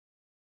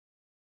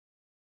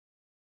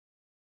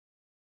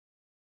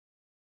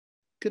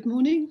Good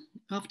morning,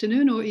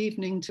 afternoon or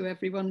evening to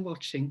everyone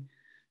watching.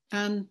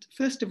 And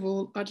first of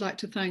all, I'd like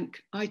to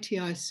thank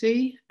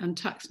ITIC and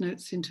Tax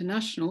Notes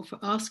International for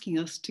asking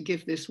us to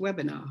give this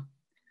webinar.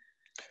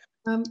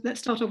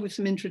 Let's start off with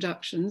some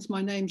introductions.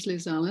 My name's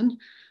Liz Allen.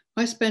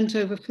 I spent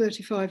over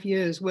 35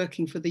 years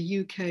working for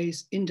the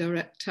UK's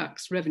Indirect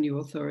Tax Revenue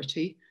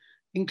Authority,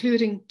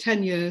 including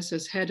 10 years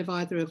as head of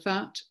either a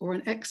VAT or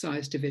an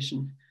excise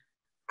division,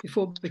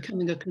 before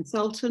becoming a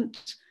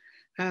consultant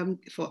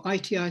for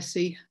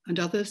ITIC and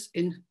others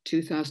in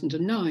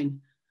 2009.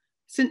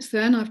 Since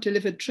then, I've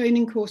delivered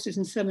training courses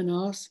and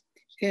seminars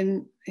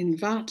in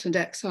VAT and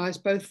excise,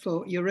 both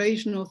for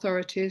Eurasian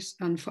authorities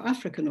and for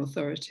African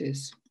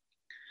authorities.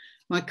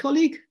 My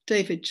colleague,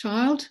 David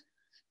Child,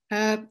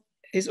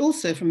 is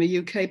also from a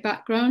UK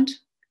background,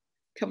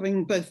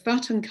 covering both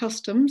VAT and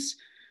customs,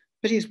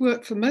 but he's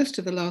worked for most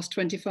of the last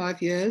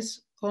 25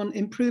 years on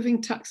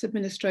improving tax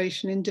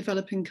administration in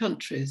developing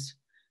countries,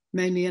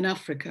 mainly in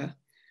Africa.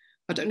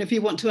 I don't know if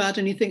you want to add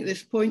anything at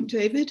this point,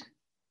 David?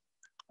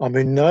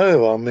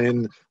 No, I'm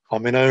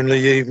in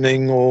only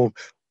evening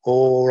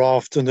or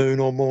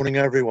afternoon or morning,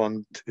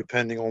 everyone,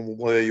 depending on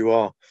where you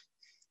are.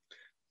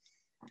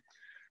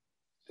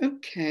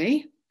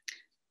 Okay,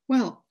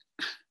 well,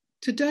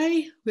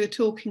 today we're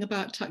talking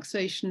about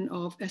taxation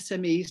of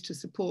SMEs to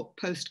support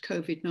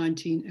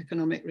post-COVID-19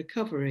 economic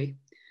recovery.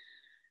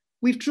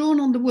 We've drawn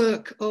on the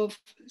work of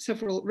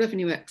several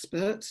revenue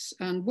experts,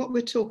 and what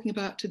we're talking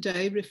about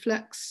today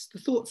reflects the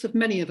thoughts of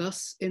many of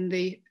us in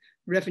the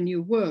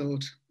revenue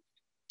world.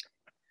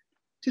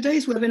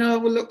 Today's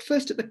webinar will look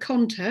first at the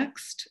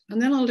context,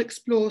 and then I'll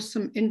explore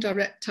some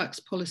indirect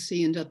tax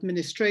policy and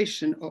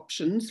administration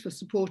options for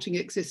supporting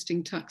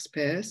existing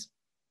taxpayers.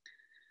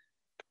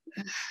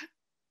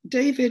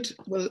 David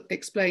will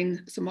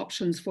explain some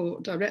options for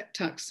direct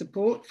tax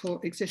support for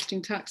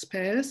existing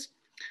taxpayers.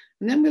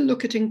 And then we'll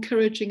look at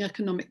encouraging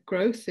economic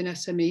growth in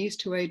SMEs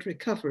to aid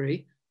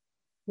recovery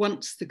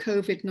once the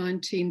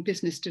COVID-19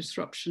 business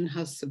disruption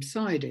has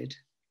subsided.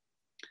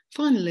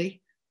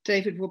 Finally,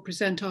 David will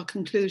present our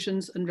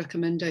conclusions and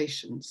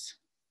recommendations.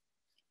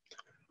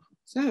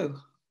 So,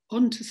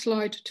 on to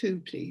slide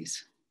 2,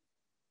 please.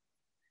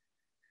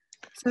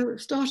 So,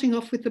 starting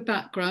off with the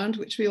background,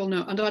 which we all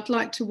know, and I'd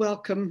like to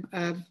welcome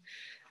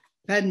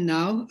Ben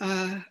now.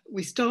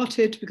 We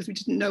started because we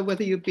didn't know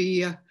whether you'd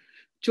be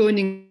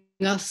joining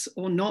us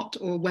or not,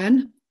 or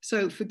when.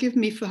 So forgive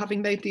me for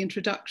having made the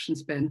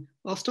introductions, Ben.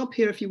 I'll stop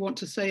here if you want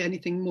to say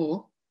anything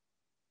more.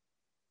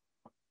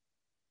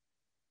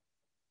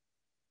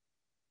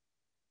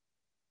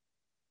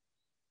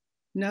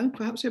 No,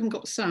 perhaps we haven't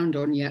got sound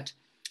on yet.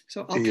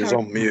 So He is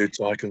on mute,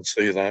 I can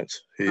see that.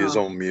 He is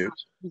on mute.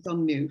 He's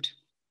on mute.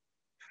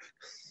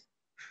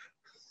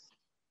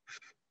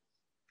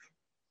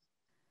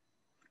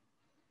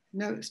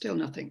 No, still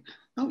nothing.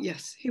 Oh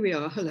yes, here we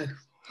are, hello.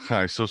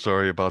 Hi, so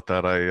sorry about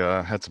that.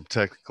 I had some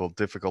technical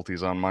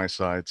difficulties on my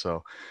side,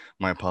 so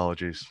my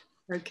apologies.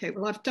 Okay,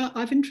 well,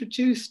 I've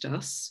introduced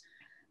us,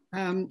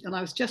 and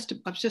I was just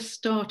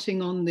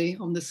starting on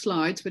the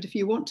slides. But if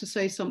you want to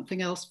say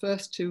something else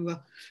first to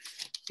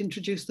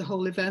introduce the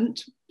whole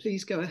event,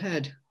 please go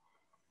ahead.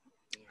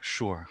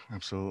 Sure,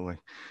 absolutely.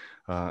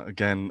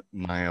 Again,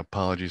 my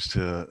apologies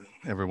to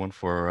everyone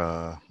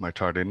for my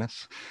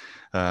tardiness.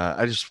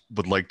 I just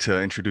would like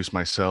to introduce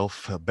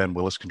myself, Ben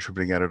Willis,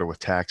 contributing editor with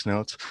Tax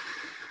Notes.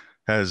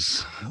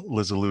 As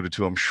Liz alluded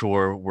to, I'm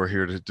sure we're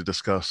here to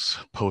discuss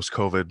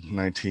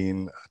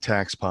post-COVID-19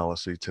 tax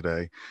policy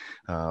today,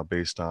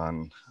 based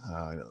on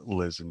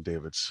Liz and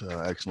David's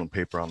excellent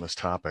paper on this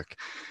topic.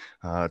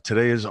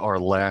 Today is our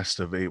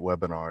last of 8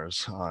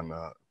 webinars on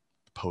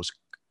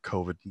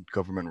post-COVID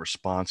government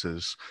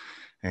responses.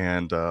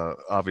 And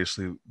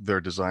obviously, they're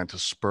designed to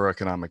spur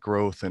economic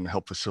growth and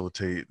help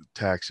facilitate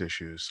tax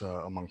issues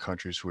among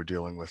countries who are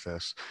dealing with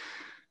this.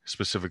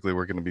 Specifically,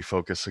 we're going to be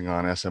focusing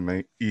on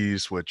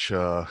SMEs, which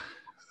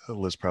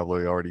Liz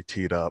probably already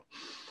teed up.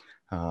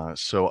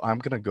 So I'm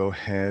going to go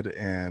ahead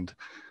and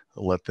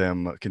let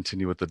them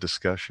continue with the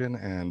discussion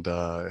and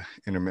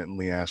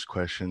intermittently ask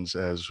questions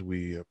as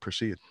we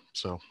proceed.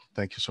 So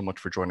thank you so much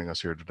for joining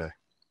us here today.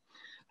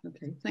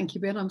 Okay, thank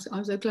you, Ben. I'm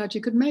so glad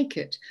you could make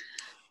it.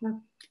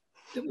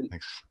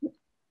 Thanks.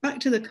 Back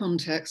to the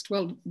context.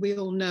 Well, we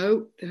all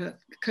know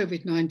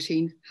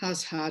COVID-19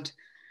 has had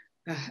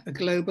a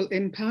global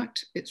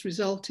impact. It's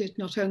resulted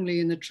not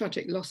only in the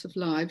tragic loss of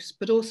lives,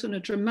 but also in a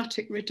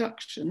dramatic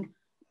reduction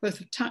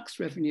both of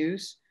tax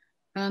revenues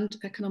and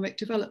economic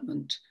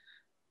development,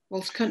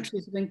 whilst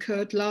countries have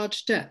incurred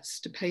large debts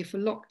to pay for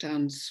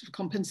lockdowns, for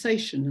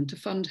compensation and to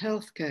fund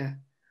healthcare.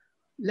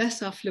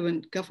 Less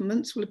affluent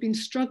governments will have been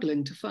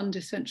struggling to fund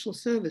essential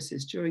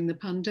services during the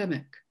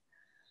pandemic.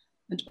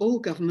 And all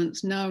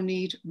governments now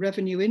need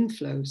revenue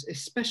inflows,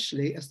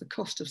 especially as the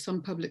cost of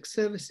some public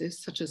services,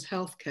 such as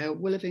healthcare,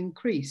 will have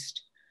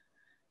increased.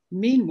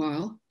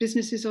 Meanwhile,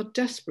 businesses are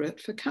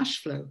desperate for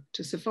cash flow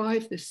to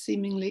survive this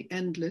seemingly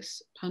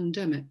endless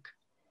pandemic.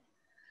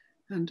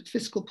 And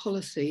fiscal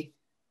policy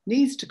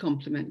needs to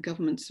complement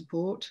government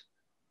support,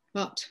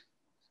 but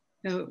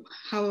Now,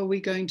 how are we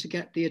going to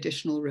get the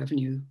additional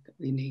revenue that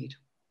we need?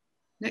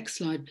 Next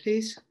slide,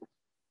 please.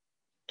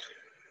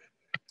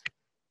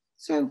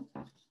 So,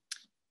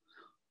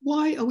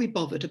 why are we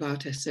bothered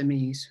about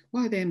SMEs?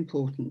 Why are they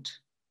important?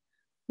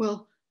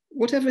 Well,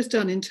 whatever is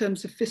done in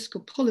terms of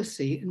fiscal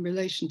policy in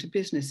relation to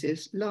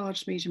businesses,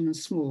 large, medium, and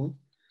small,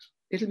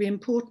 it'll be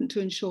important to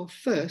ensure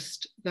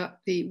first that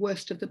the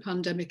worst of the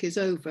pandemic is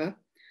over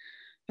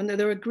and that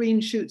there are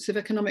green shoots of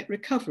economic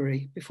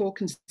recovery before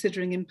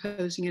considering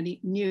imposing any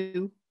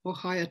new or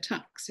higher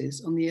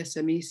taxes on the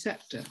SME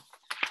sector.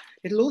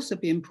 It'll also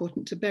be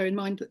important to bear in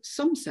mind that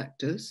some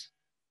sectors,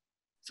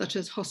 such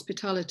as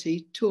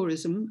hospitality,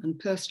 tourism, and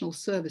personal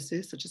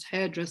services, such as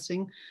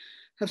hairdressing,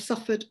 have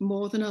suffered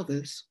more than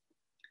others.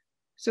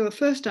 So a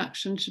first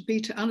action should be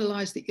to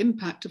analyse the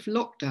impact of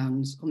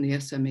lockdowns on the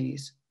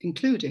SMEs,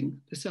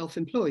 including the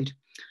self-employed,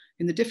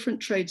 in the different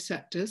trade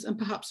sectors and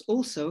perhaps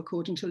also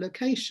according to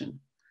location.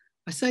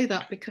 I say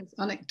that because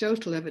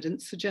anecdotal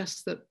evidence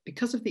suggests that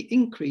because of the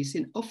increase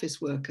in office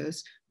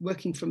workers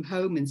working from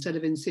home instead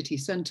of in city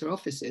centre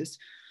offices,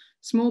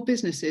 small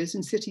businesses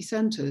in city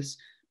centres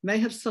may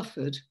have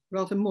suffered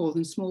rather more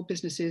than small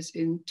businesses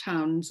in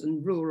towns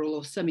and rural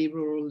or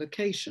semi-rural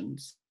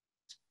locations.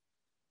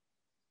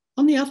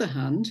 On the other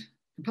hand,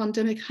 the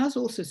pandemic has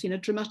also seen a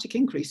dramatic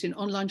increase in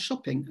online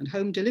shopping and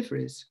home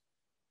deliveries.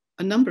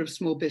 A number of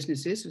small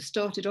businesses have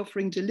started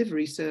offering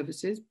delivery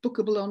services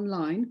bookable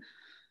online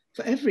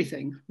for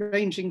everything,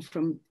 ranging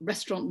from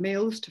restaurant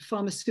meals to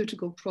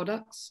pharmaceutical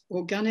products,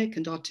 organic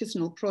and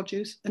artisanal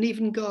produce, and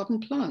even garden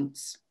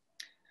plants.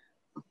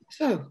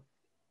 So,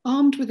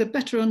 armed with a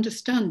better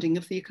understanding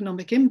of the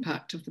economic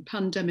impact of the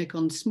pandemic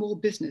on small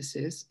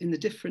businesses in the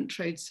different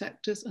trade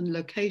sectors and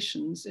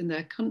locations in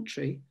their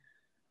country,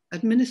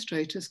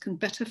 administrators can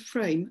better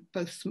frame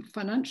both some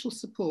financial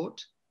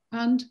support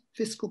and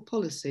fiscal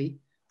policy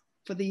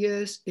for the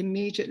years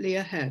immediately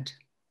ahead.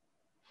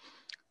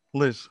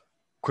 Liz,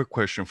 quick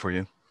question for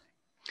you.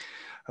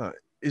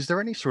 Is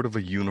there any sort of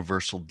a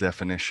universal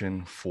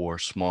definition for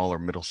small or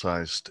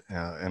middle-sized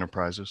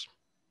enterprises?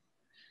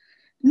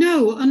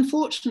 No,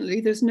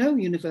 unfortunately, there's no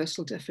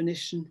universal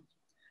definition.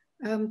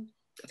 I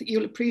think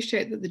you'll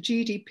appreciate that the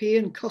GDP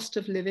and cost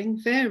of living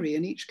vary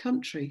in each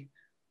country.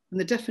 And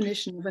the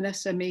definition of an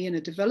SME in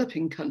a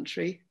developing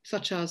country,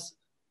 such as,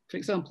 for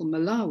example,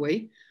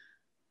 Malawi,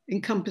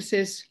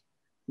 encompasses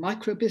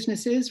micro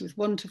businesses with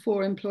 1 to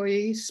 4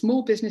 employees,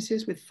 small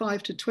businesses with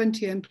 5 to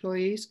 20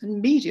 employees,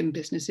 and medium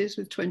businesses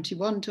with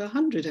 21 to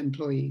 100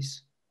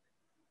 employees.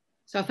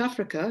 South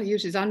Africa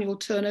uses annual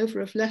turnover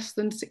of less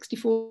than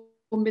 64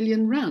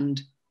 million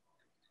rand,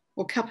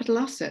 or capital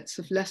assets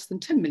of less than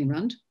 10 million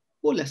rand,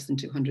 or less than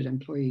 200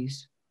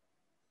 employees.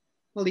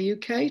 While the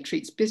UK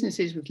treats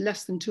businesses with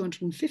less than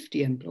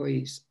 250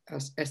 employees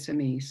as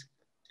SMEs.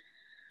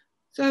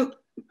 So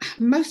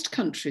most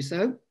countries,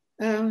 though,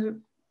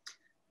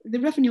 the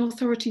revenue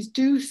authorities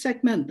do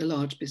segment the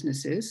large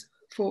businesses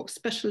for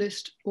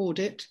specialist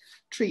audit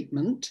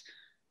treatment.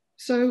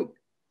 So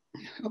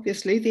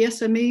obviously the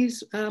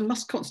SMEs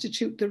must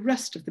constitute the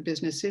rest of the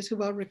businesses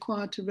who are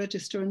required to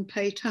register and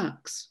pay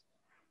tax.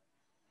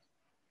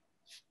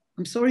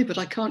 I'm sorry, but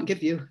I can't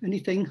give you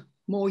anything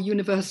more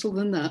universal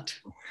than that.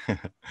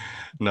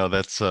 No,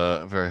 that's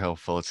very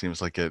helpful. It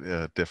seems like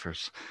it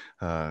differs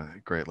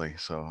greatly.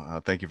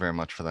 So thank you very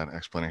much for that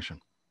explanation.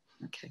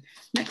 Okay,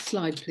 next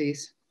slide,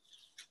 please.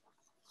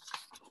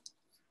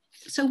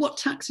 So what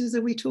taxes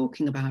are we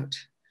talking about?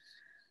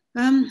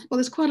 Well,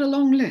 there's quite a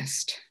long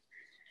list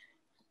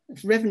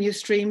of revenue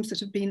streams that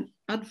have been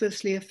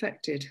adversely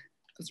affected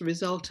as a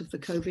result of the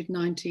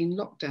COVID-19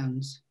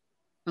 lockdowns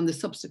and the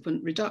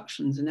subsequent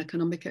reductions in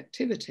economic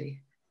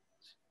activity.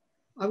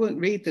 I won't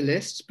read the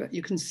list, but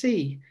you can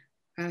see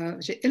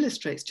it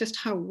illustrates just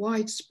how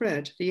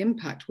widespread the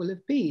impact will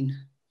have been.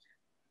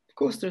 Of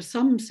course, there are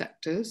some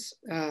sectors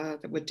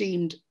that were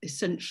deemed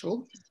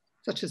essential,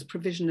 such as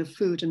provision of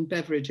food and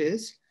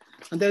beverages,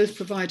 and those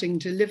providing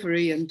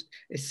delivery and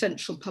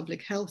essential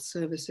public health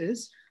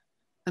services.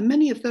 And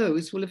many of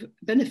those will have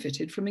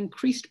benefited from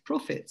increased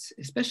profits,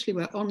 especially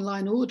where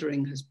online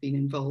ordering has been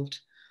involved.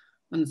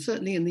 And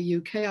certainly in the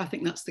UK, I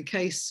think that's the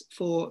case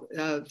for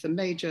the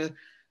major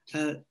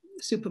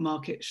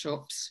supermarket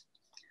shops.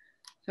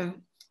 So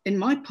in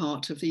my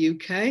part of the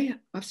UK,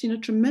 I've seen a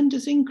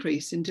tremendous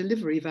increase in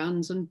delivery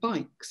vans and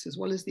bikes, as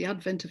well as the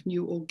advent of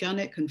new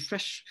organic and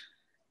fresh,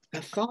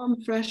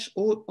 farm fresh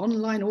or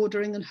online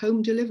ordering and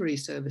home delivery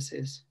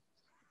services.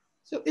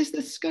 So is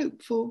there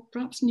scope for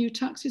perhaps new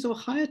taxes or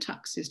higher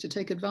taxes to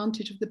take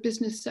advantage of the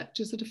business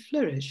sectors that have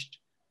flourished?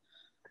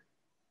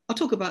 I'll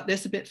talk about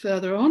this a bit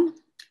further on.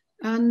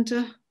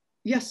 And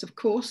yes, of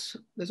course,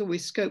 there's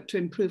always scope to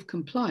improve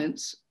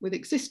compliance with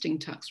existing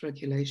tax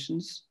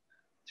regulations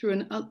through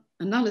an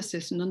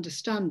analysis and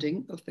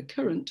understanding of the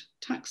current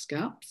tax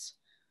gaps,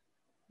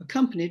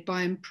 accompanied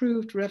by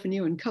improved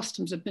revenue and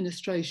customs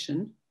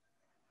administration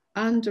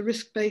and a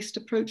risk-based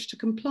approach to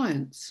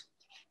compliance.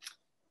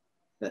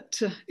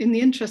 But in the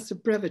interest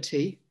of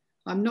brevity,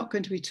 I'm not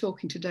going to be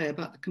talking today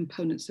about the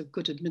components of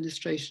good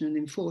administration and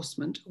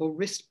enforcement or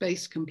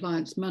risk-based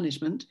compliance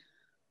management,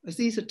 as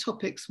these are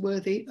topics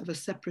worthy of a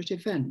separate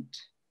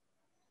event.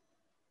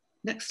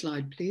 Next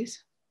slide,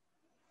 please.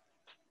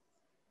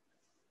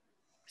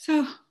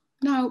 So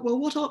now, well,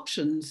 what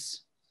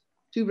options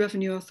do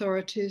revenue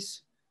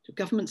authorities, do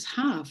governments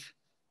have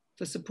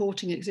for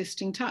supporting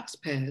existing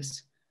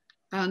taxpayers?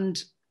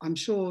 And I'm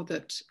sure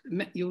that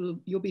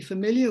you'll be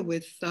familiar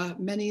with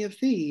many of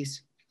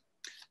these.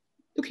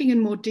 Looking in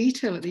more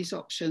detail at these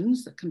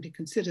options that can be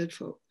considered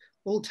for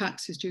all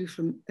taxes due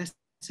from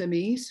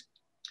SMEs,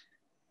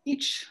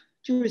 each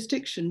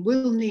jurisdiction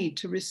will need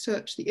to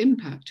research the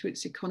impact to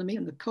its economy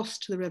and the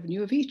cost to the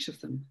revenue of each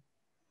of them.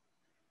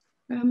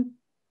 I'm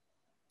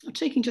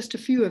taking just a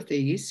few of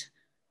these.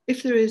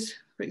 If there is,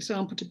 for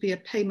example, to be a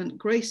payment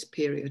grace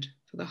period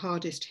for the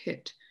hardest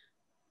hit,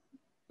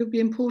 it would be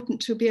important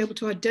to be able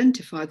to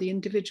identify the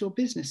individual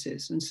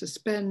businesses and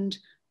suspend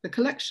the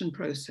collection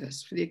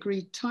process for the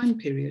agreed time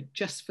period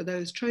just for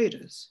those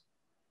traders.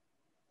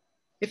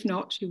 If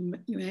not, you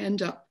may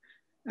end up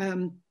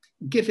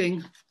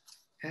giving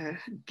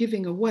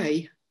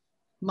away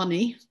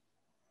money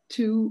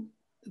to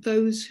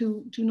those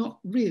who do not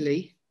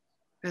really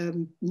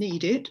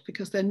need it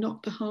because they're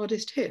not the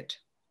hardest hit.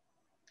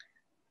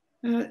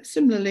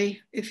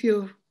 Similarly, if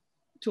you're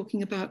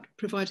talking about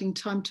providing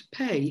time to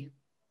pay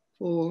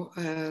for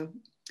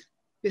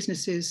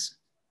businesses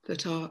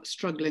that are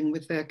struggling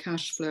with their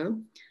cash flow,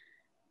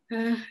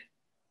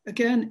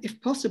 again,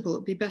 if possible,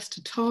 it'd be best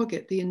to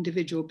target the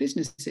individual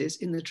businesses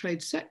in the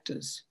trade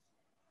sectors.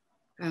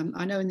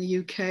 I know in the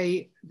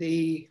UK,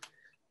 the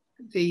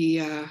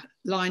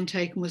line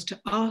taken was to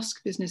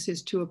ask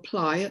businesses to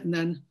apply, and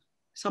then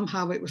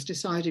somehow it was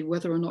decided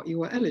whether or not you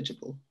were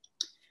eligible.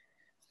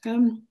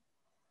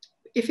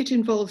 If it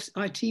involves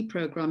IT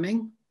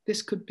programming,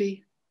 this could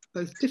be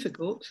both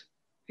difficult,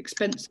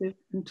 expensive,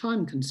 and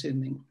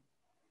time-consuming.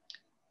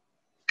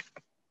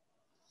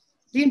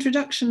 The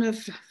introduction of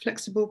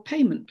flexible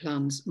payment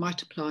plans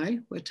might apply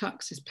where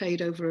tax is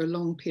paid over a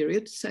long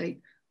period, say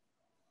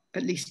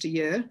at least a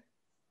year,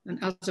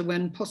 and as and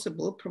when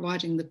possible,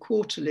 providing the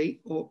quarterly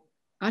or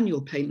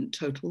annual payment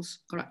totals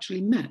are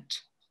actually met.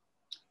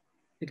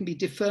 There can be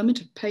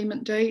deferment of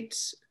payment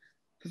dates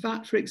for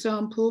VAT, for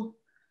example,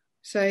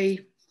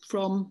 say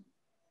from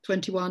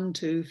 21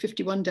 to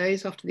 51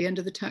 days after the end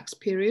of the tax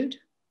period.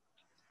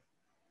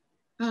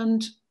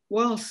 And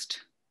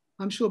whilst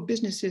I'm sure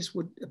businesses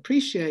would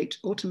appreciate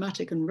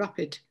automatic and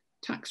rapid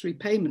tax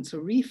repayments or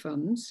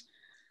refunds,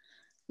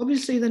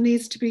 obviously there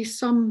needs to be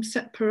some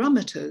set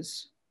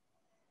parameters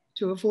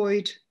to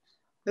avoid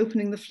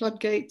opening the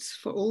floodgates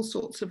for all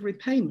sorts of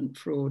repayment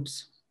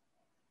frauds.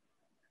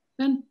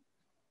 Then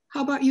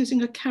how about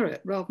using a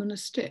carrot rather than a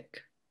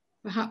stick?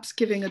 Perhaps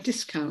giving a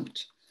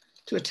discount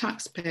to a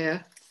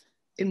taxpayer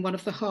in one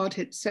of the hard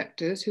hit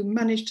sectors who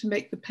managed to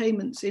make the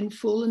payments in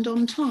full and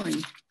on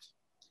time.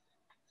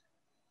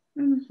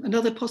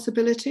 Another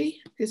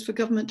possibility is for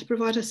government to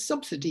provide a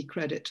subsidy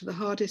credit to the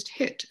hardest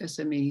hit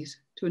SMEs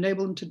to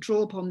enable them to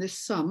draw upon this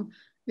sum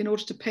in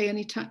order to pay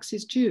any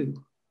taxes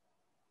due.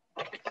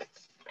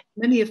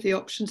 Many of the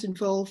options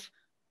involve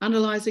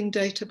analysing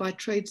data by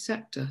trade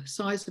sector,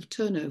 size of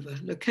turnover,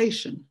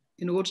 location,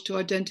 in order to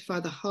identify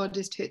the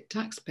hardest hit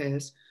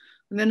taxpayers,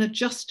 and then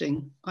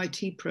adjusting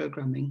IT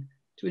programming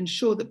to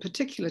ensure that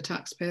particular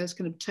taxpayers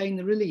can obtain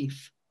the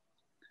relief.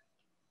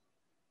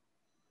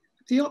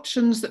 The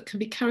options that can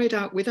be carried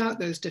out without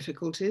those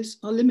difficulties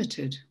are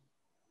limited.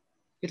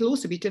 It'll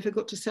also be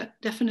difficult to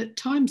set definite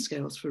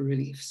timescales for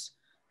reliefs,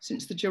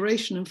 since the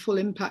duration and full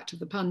impact of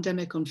the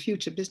pandemic on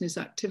future business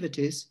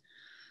activities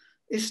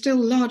is still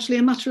largely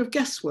a matter of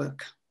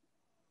guesswork.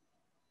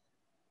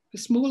 For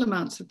small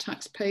amounts of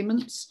tax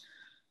payments,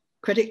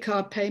 credit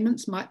card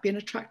payments might be an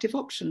attractive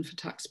option for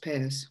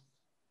taxpayers.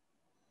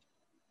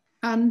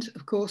 And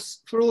of course,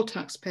 for all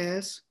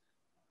taxpayers,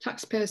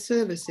 taxpayer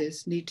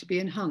services need to be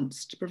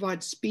enhanced to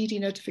provide speedy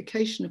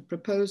notification of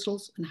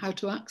proposals and how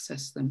to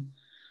access them,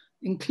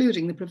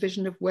 including the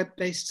provision of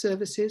web-based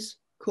services,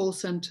 call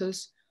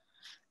centres,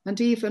 and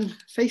even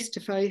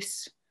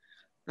face-to-face,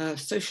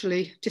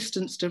 socially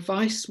distanced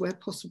advice where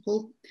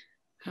possible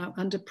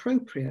and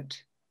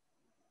appropriate.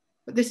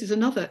 But this is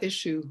another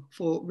issue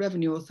for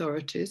revenue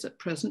authorities at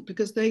present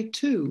because they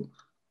too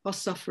are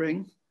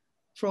suffering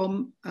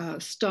from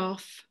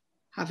staff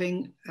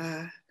having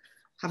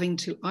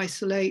to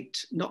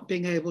isolate, not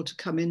being able to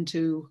come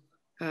into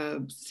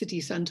city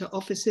centre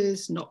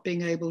offices, not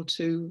being able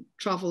to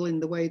travel in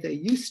the way they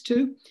used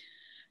to.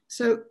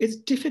 So it's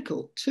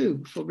difficult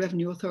too for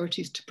revenue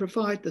authorities to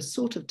provide the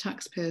sort of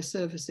taxpayer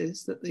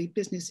services that the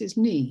businesses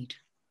need.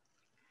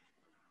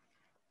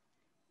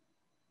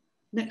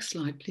 Next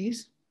slide,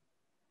 please.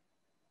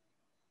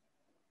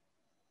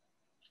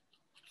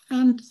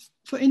 And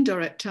for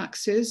indirect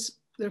taxes,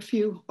 there are a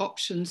few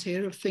options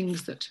here of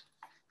things that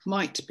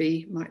might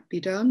be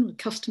done.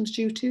 Customs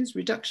duties,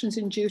 reductions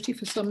in duty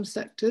for some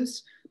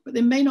sectors, but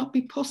they may not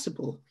be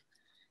possible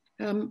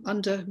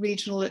under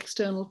regional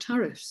external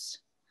tariffs.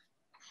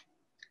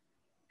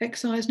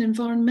 Excise and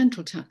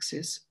environmental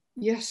taxes.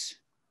 Yes,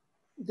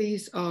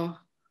 these are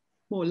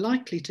more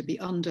likely to be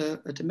under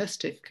a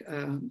domestic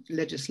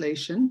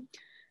legislation,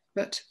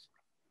 but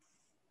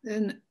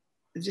then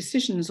the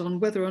decisions on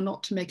whether or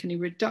not to make any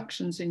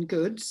reductions in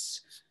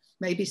goods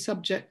may be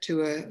subject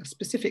to a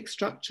specific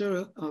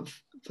structure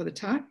for the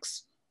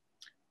tax.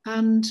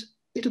 And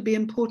it'll be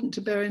important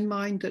to bear in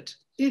mind that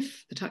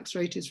if the tax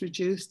rate is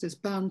reduced, there's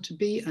bound to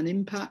be an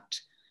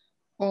impact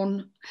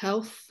on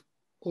health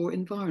or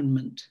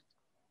environment.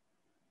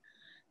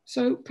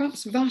 So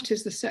perhaps VAT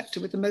is the sector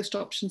with the most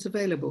options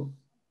available.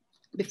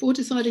 Before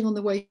deciding on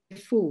the way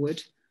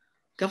forward,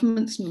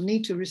 governments will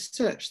need to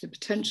research the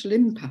potential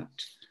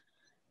impact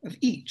of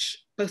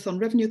each, both on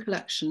revenue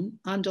collection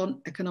and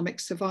on economic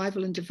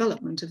survival and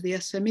development of the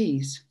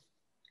SMEs.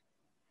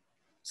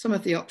 Some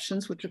of the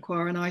options would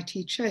require an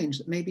IT change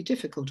that may be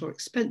difficult or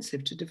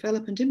expensive to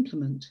develop and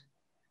implement.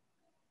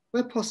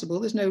 Where possible,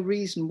 there's no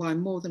reason why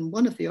more than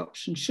one of the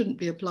options shouldn't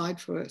be applied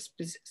for a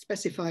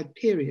specified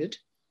period.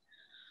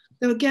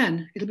 Though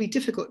again, it'll be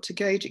difficult to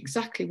gauge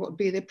exactly what would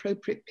be the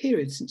appropriate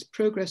period, since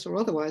progress or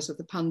otherwise of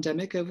the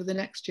pandemic over the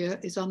next year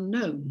is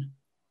unknown.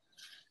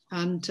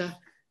 And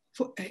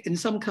in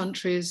some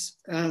countries,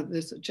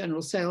 there's a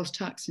general sales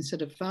tax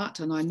instead of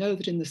VAT. And I know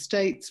that in the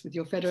States, with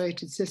your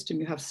federated system,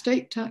 you have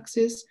state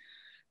taxes.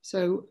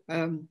 So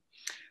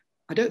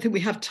I don't think we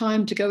have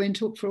time to go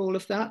into for all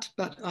of that,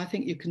 but I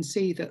think you can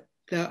see that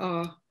there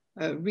are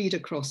read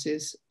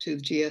acrosses to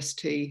the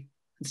GST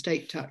and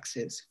state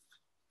taxes.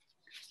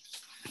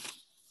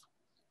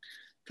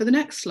 For the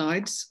next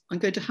slides, I'm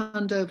going to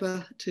hand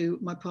over to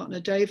my partner,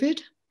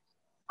 David.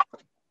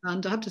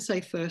 And I have to say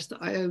first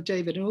that I owe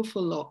David an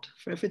awful lot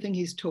for everything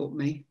he's taught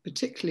me,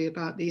 particularly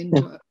about the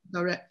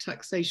indirect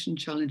taxation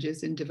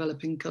challenges in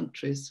developing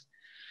countries.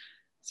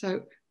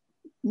 So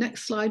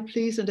next slide,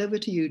 please, and over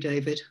to you,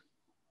 David.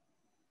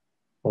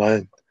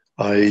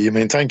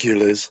 Thank you,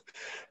 Liz.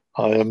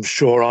 I am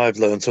sure I've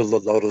learned a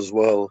lot as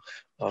well.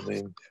 I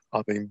mean,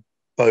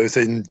 both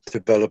in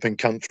developing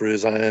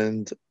countries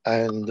and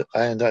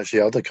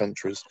actually other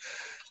countries.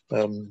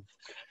 Income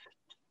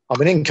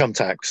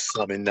tax,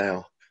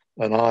 now.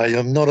 And I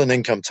am not an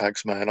income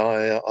tax man.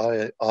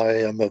 I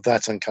am a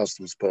VAT and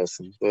customs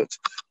person, but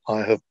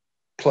I have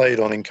played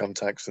on income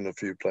tax in a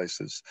few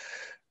places.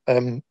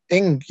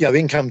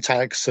 Income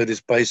tax at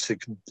its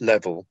basic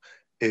level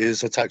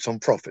is a tax on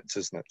profits,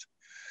 isn't it?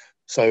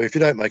 So if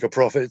you don't make a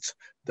profit,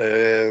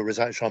 there is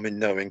actually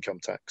no income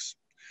tax.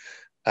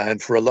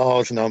 And for a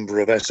large number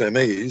of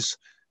SMEs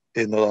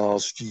in the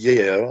last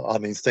year,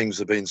 things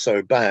have been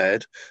so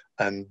bad,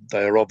 and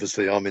they're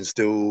obviously,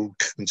 still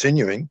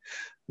continuing,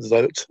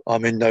 that,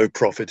 no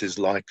profit is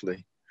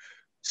likely.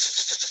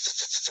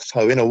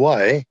 So in a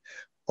way,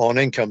 on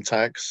income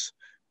tax,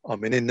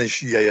 in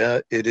this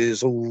year, it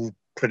is all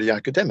pretty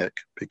academic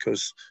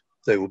because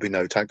there will be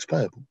no tax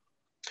payable.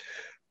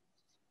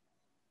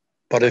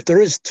 But if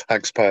there is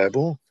tax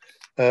payable,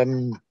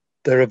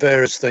 there are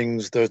various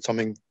things that,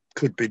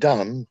 could be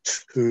done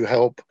to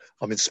help,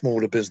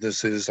 smaller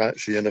businesses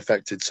actually in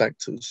affected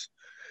sectors.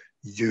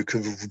 You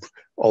could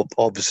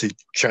obviously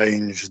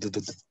change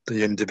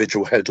the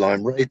individual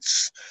headline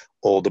rates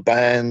or the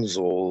bands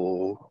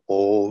or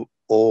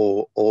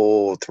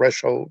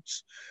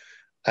thresholds.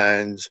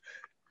 And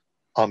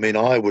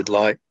I would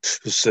like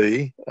to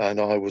see, and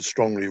I would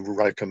strongly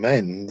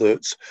recommend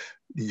that,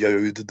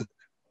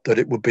 that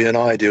it would be an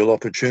ideal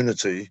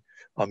opportunity.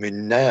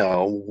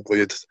 Now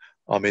with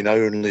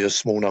only a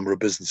small number of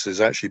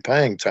businesses actually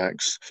paying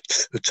tax,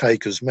 to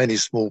take as many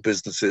small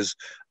businesses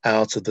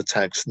out of the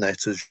tax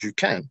net as you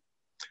can.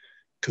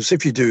 Because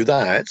if you do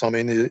that,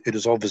 it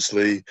is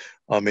obviously,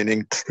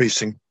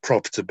 increasing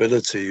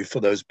profitability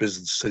for those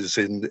businesses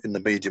in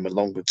the medium and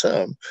longer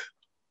term.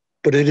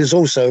 But it is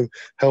also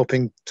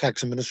helping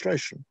tax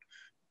administration.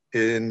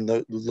 In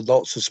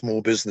lots of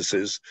small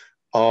businesses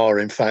are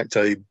in fact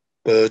a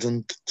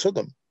burden to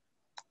them.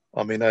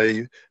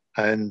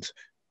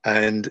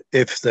 And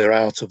if they're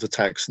out of the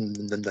tax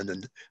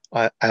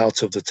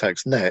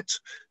net,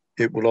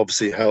 it will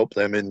obviously help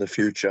them in the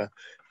future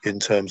in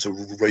terms of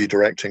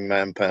redirecting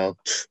manpower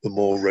to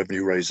more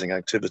revenue-raising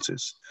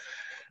activities.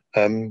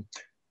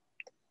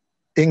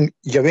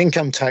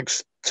 Income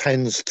tax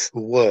tends to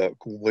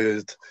work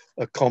with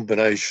a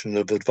combination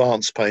of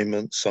advance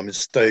payments,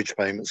 stage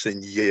payments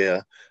in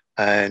year,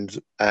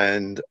 and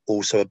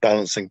also a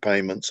balancing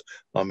payment.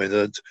 At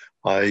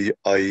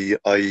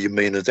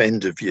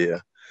end of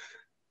year.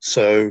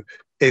 So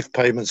if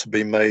payments have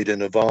been made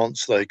in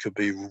advance, they could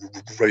be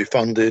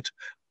refunded,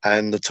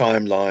 and the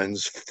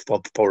timelines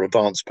for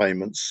advance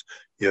payments,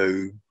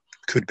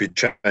 could be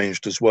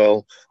changed as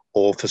well,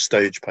 or for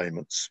stage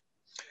payments.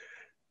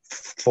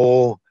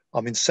 For,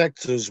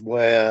 sectors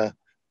where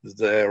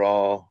there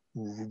are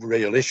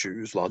real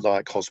issues,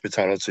 like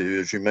hospitality,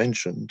 as you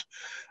mentioned,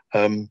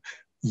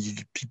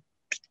 you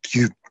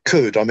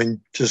could,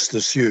 just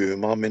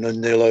assume, a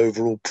nil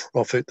overall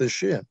profit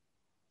this year,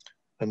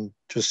 and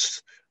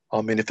just,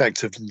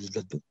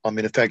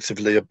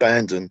 effectively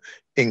abandon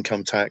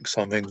income tax,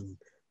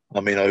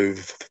 over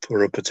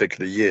for a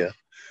particular year.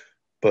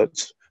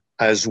 But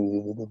as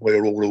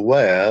we're all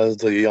aware,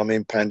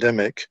 the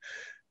pandemic,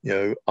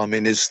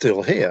 is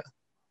still here,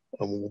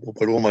 and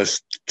we're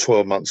almost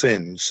 12 months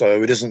in.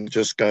 So it isn't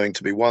just going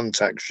to be one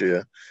tax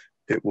year;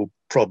 it will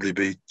probably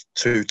be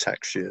 2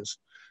 tax years,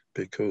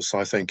 because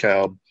I think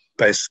our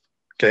best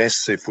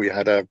guess, if we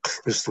had our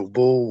crystal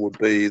ball, would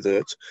be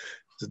that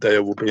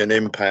there will be an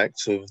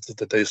impact of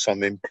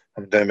the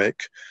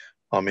pandemic,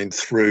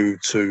 through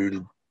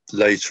to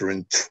later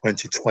in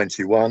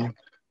 2021.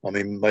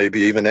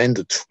 Maybe even end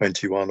of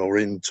 21 or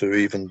into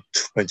even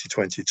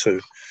 2022.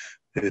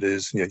 It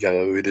is,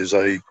 it is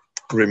a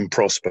grim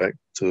prospect,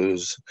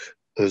 as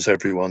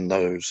everyone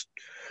knows.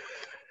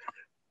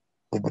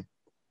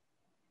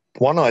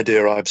 One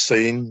idea I've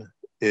seen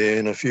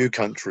in a few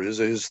countries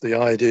is the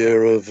idea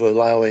of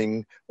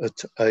allowing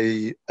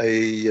a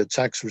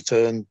tax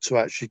return to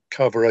actually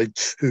cover a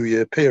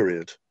 2-year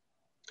period.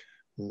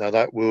 Now,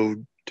 that will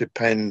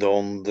depend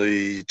on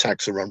the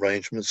tax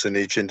arrangements in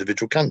each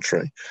individual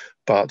country,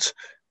 but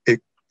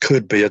it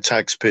could be a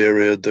tax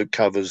period that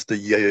covers the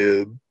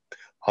year,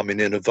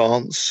 in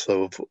advance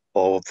of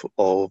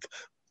the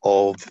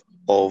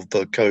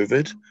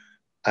COVID,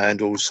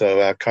 and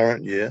also our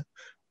current year,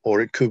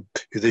 or it could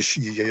be this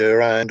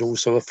year and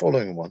also a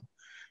following one.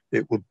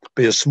 It would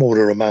be a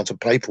smaller amount of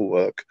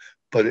paperwork,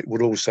 but it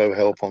would also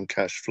help on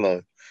cash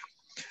flow.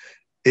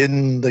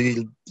 In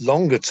the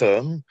longer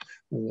term,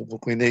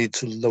 we need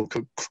to look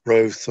at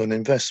growth and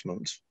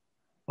investment,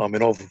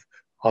 of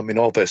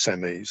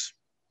SMEs,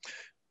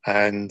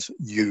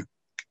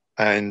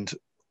 and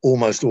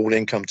almost all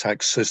income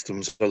tax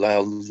systems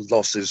allow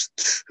losses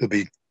to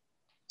be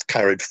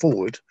carried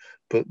forward,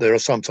 but there are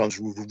sometimes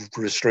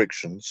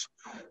restrictions.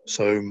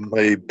 So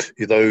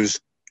maybe those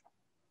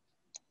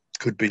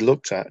could be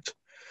looked at,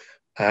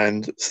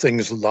 and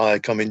things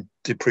like,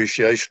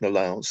 depreciation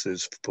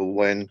allowances for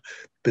when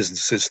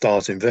businesses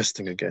start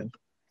investing again.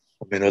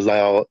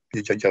 Allow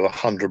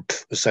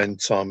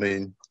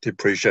 100%,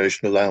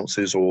 depreciation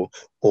allowances, or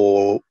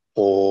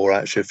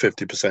actually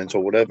 50%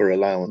 or whatever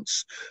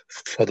allowance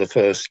for the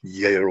first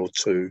year or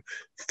 2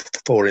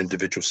 for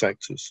individual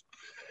sectors.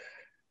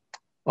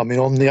 On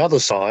the other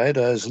side,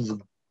 as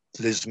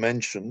Liz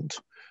mentioned,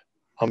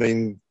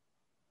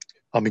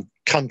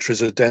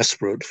 countries are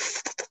desperate.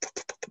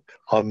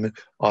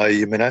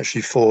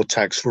 Actually for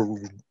tax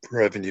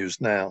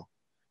revenues now,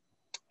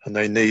 and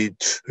they need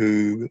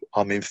to,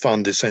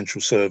 fund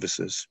essential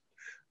services,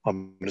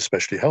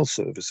 especially health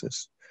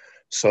services.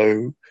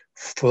 So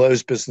for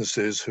those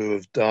businesses who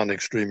have done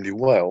extremely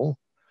well,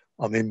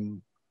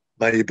 maybe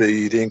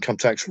the income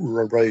tax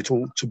rate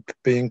ought to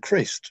be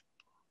increased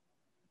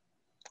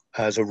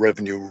as a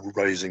revenue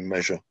raising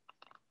measure.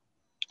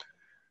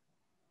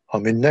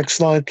 Next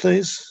slide,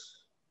 please.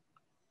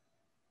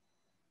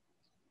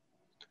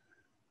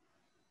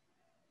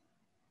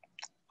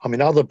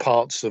 Other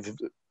parts of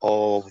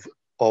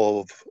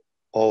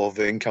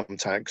income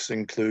tax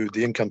include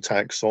the income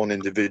tax on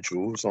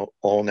individuals,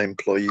 on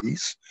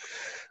employees,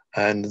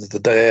 and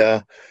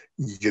there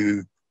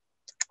you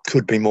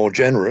could be more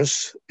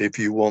generous if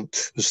you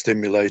want to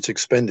stimulate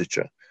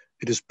expenditure.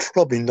 It is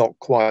probably not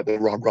quite the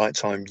right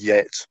time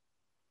yet,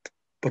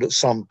 but at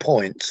some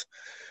point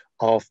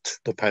after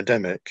the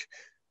pandemic,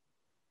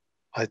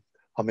 I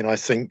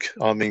think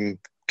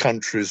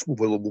countries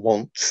will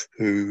want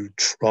to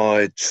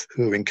try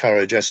to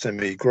encourage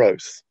SME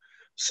growth.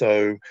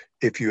 So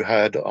if you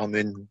had,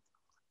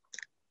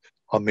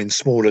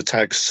 smaller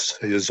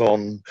taxes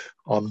on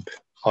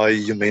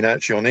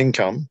actually on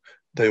income,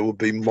 there will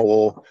be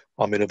more,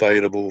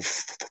 available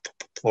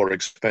for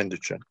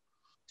expenditure.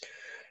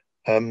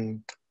 There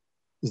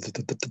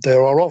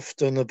are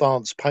often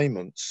advance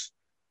payments,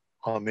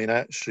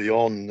 actually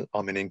on,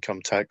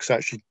 income tax,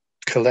 actually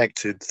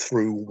collected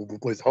through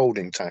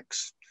withholding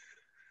tax.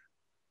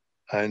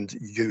 And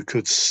you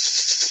could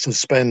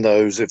suspend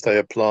those if they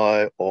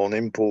apply on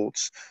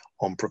imports,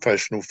 on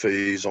professional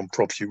fees, on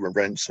property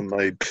rents, and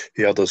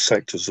maybe other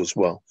sectors as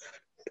well.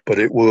 But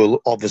it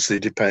will obviously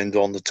depend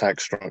on the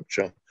tax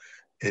structure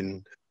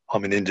in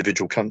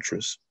individual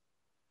countries.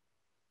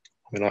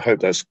 I hope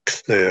that's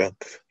clear.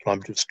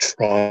 I'm just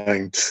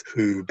trying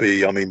to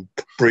be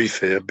brief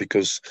here,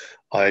 because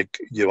I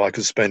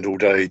could spend all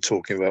day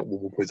talking about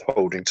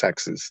withholding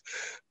taxes,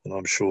 and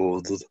I'm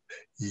sure that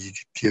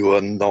you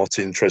are not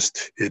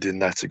interested in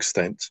that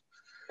extent.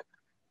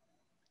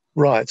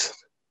 Right,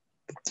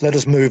 let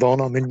us move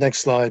on. Next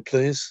slide,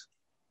 please.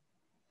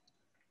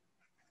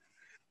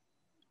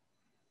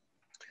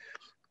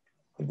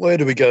 Where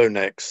do we go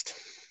next?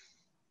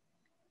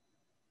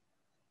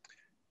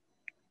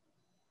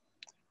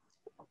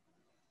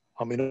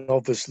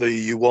 Obviously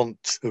you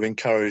want to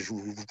encourage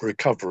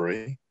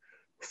recovery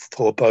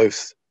for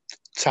both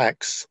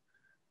tax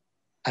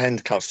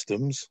and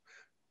customs,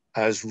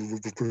 as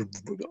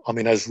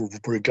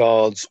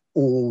regards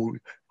all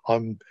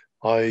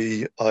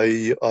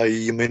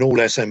all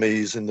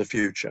SMEs in the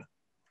future.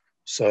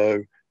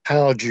 So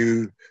how do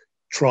you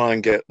try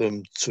and get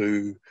them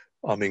to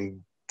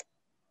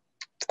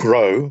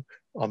grow,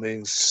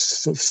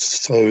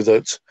 so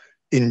that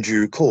in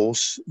due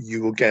course,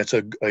 you will get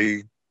a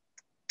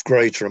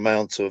greater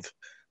amount of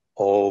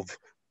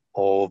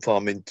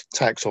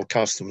tax or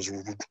customs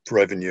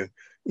revenue.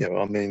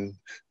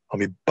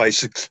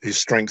 Basically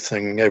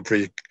strengthening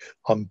every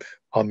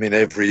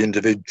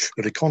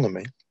individual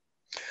economy.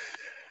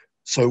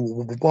 So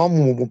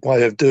one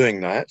way of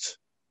doing that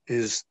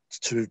is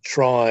to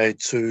try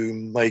to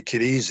make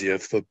it easier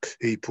for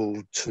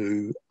people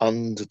to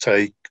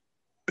undertake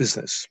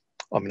business.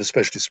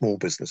 Especially small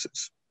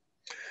businesses.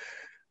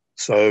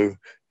 So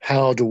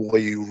how do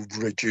we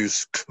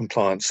reduce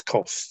compliance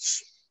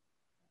costs?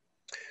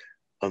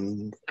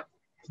 There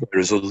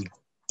is a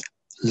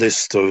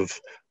list of,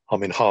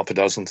 half a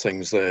dozen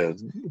things there.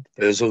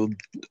 There's a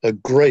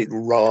great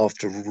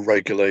raft of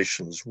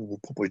regulations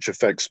which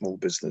affect small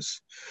business,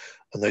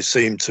 and they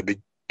seem to be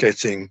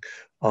getting,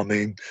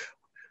 every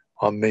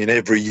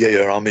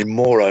year,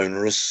 more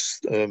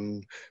onerous.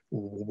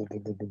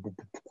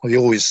 We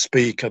always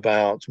speak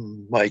about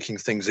making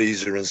things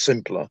easier and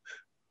simpler,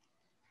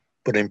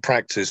 but in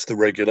practice, the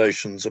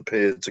regulations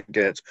appear to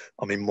get,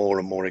 more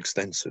and more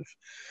extensive.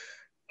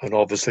 And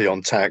obviously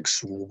on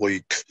tax,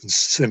 we can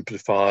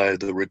simplify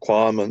the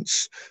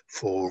requirements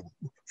for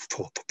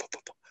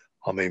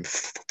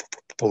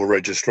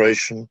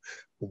registration.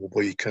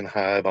 We can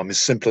have,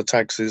 simpler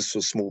taxes for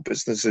small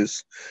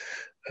businesses.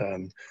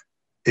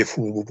 If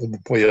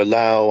we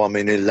allow,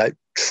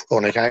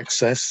 electronic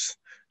access,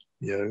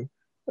 for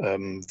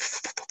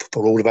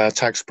all of our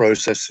tax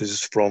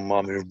processes, from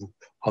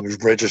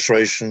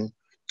registration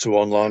to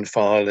online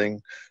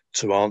filing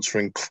to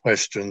answering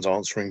questions,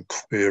 answering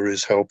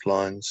queries,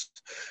 helplines,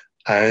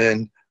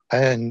 and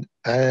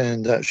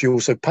actually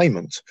also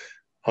payment.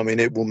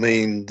 It will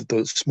mean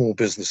that small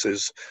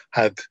businesses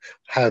have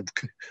got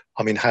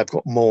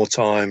more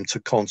time to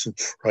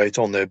concentrate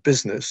on their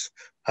business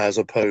as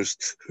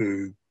opposed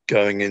to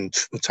going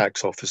into the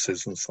tax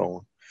offices and so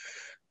on.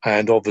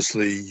 And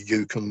obviously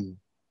you can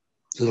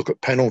look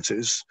at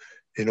penalties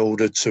in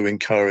order to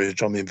encourage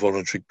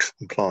voluntary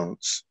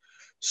compliance.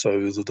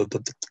 So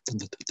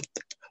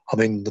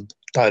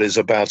that is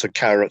about a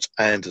carrot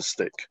and a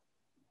stick.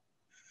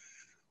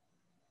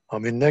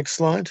 Next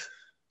slide.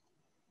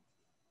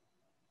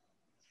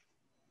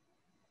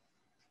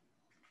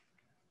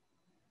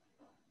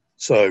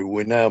 So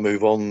we now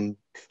move on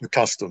to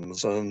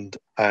customs, and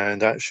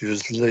actually,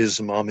 as Liz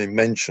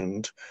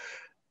mentioned,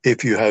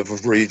 if you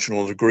have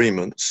regional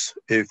agreements,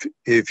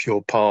 if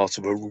you're part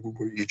of a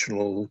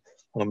regional,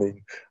 a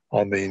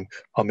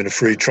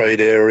free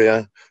trade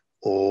area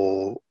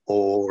or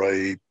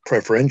a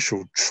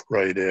preferential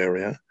trade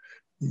area,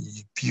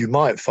 you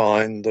might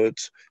find that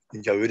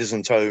it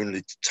isn't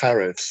only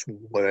tariffs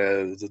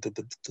where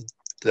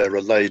there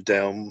are laid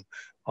down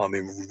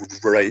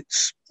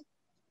rates,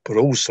 but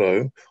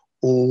also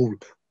all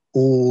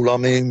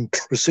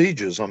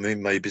procedures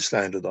may be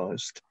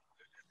standardized.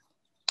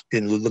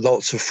 In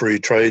lots of free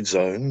trade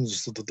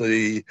zones,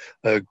 the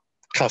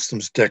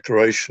customs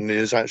declaration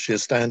is actually a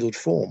standard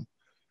form.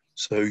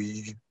 So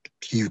you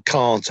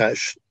can't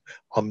actually,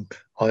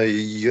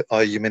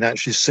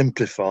 actually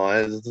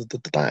simplify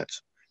that.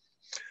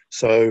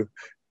 So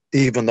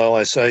even though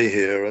I say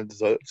here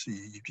that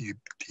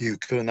you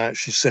can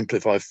actually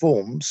simplify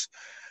forms,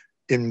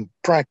 in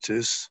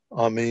practice,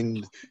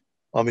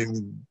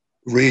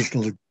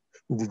 regional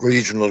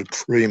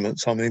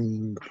agreements, may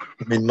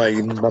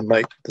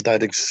make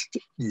that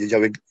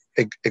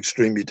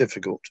extremely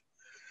difficult.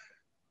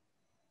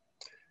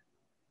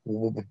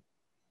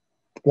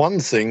 One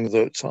thing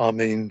that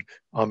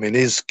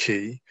is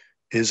key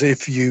is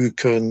if you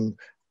can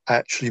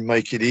actually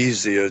make it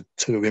easier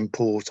to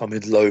import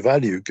low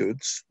value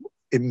goods,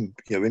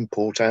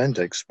 import and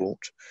export.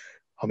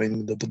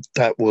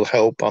 That will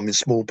help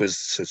small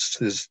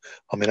businesses,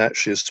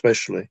 actually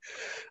especially.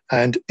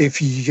 And if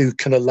you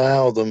can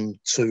allow them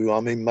to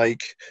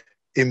make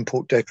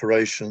import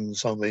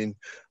declarations,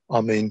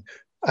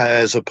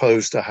 as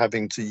opposed to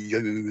having to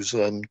use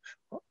a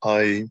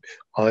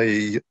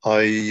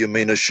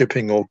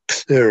shipping or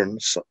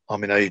clearance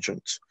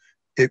agent,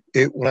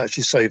 it will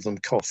actually save them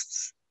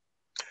costs.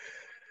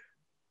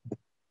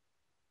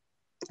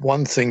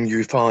 One thing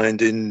you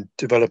find in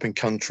developing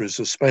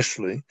countries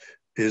especially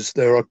is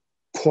there are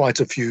quite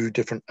a few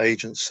different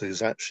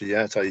agencies actually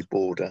at a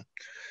border,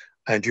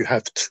 and you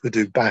have to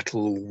do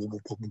battle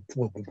with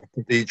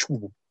each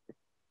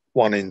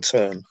one in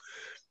turn.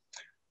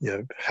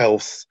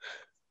 Health,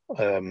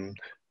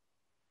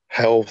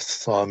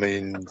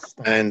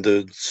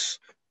 standards,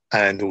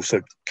 and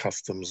also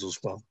customs as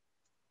well.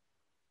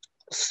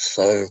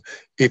 So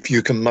if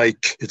you can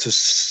make it a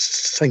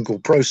single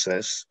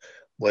process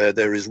where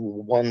there is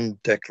one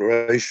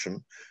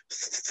declaration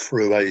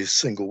through a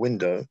single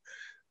window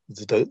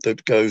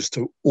that goes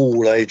to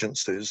all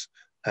agencies,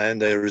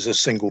 and there is a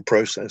single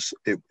process,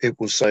 it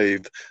will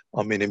save,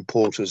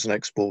 importers and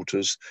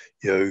exporters,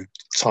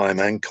 time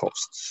and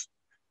costs.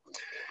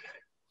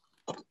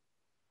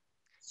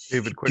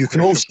 David, quick you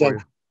can also,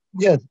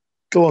 yeah,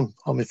 go on,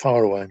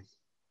 far away.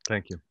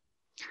 Thank you.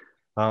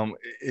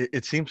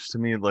 It seems to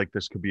me like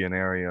this could be an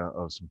area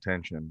of some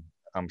tension.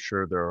 I'm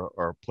sure there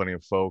are plenty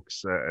of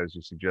folks, as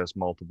you suggest,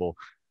 multiple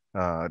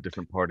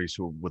different parties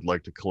who would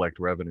like to collect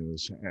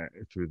revenues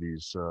through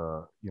these,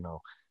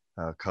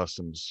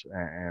 customs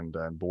and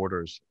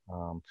borders.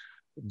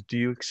 Do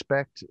you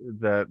expect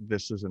that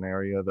this is an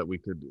area that we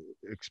could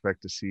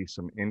expect to see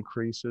some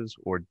increases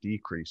or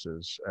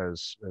decreases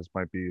as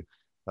might be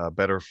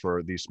better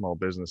for these small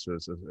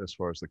businesses as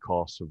far as the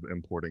costs of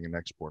importing and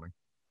exporting?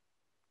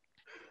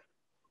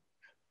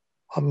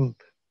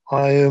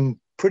 I am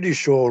pretty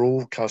sure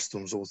all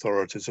customs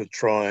authorities are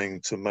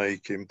trying to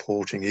make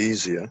importing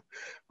easier.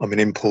 I mean,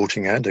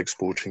 importing and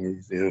exporting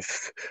easier.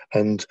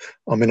 And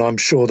I mean, I'm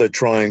sure they're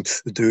trying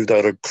to do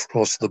that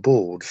across the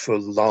board for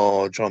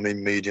large, I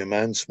mean, medium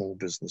and small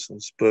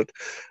businesses. But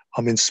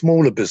I mean,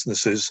 smaller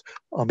businesses,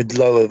 I mean,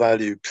 lower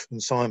value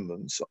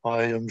consignments,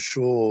 I am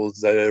sure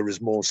there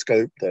is more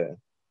scope there.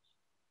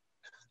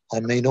 I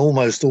mean,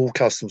 almost all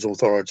customs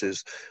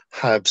authorities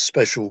have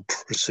special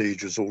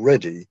procedures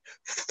already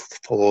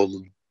for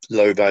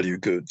low value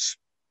goods.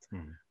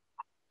 Mm.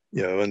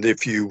 You know,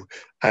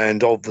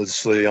 and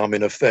obviously, I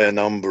mean, a fair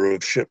number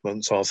of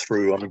shipments are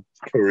through, I mean,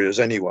 couriers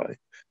anyway,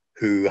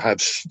 who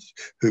have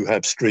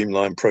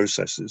streamlined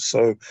processes.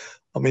 So,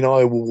 I mean,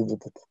 I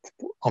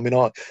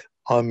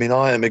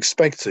am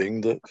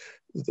expecting that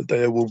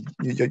there will,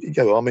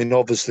 I mean,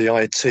 obviously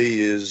IT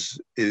is,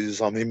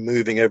 I mean,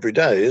 moving every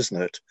day, isn't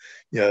it?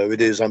 You know,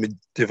 it is, I mean,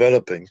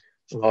 developing.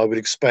 I would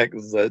expect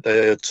that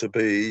there to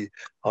be,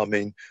 I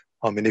mean,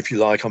 if you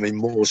like, I mean,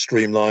 more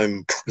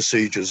streamlined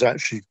procedures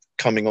actually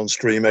coming on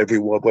stream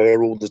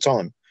everywhere all the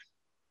time.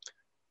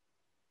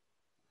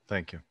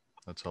 Thank you.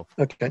 That's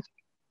helpful. Okay.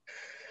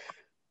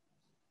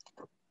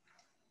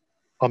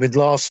 I mean,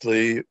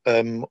 lastly,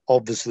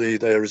 obviously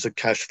there is a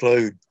cash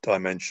flow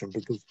dimension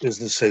because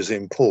businesses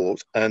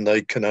import and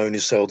they can only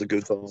sell the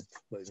goods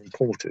they've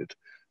imported.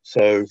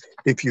 So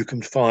if you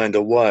can find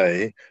a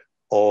way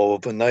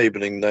of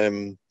enabling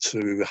them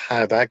to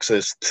have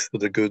access to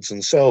the goods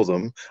and sell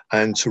them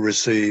and to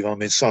receive, I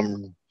mean,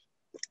 some,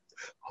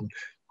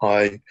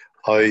 you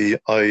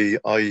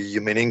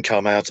mean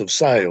income out of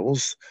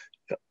sales,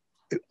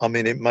 I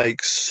mean, it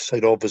makes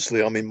it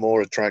obviously, I mean,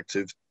 more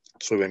attractive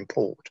to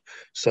import.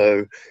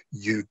 So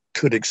you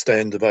could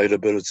extend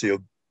availability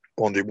of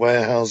bonded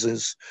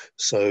warehouses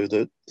so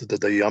that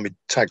the I mean,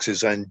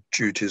 taxes and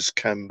duties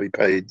can be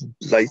paid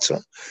later,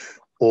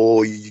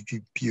 or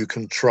you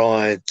can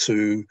try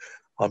to,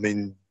 I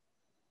mean,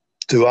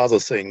 do other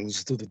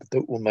things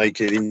that will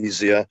make it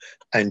easier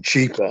and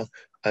cheaper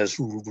as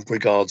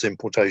regards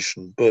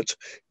importation. But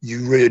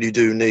you really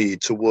do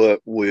need to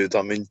work with,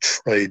 I mean,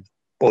 trade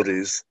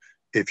bodies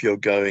if you're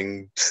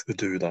going to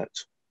do that.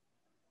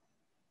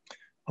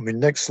 I mean,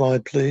 next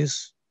slide,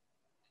 please.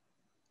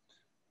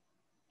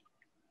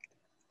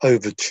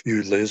 Over to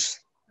you, Liz.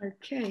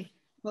 Okay,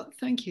 well,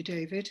 thank you,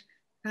 David.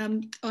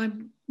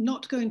 I'm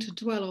not going to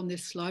dwell on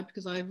this slide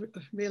because I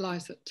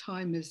realise that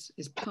time is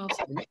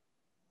passing.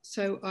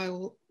 So I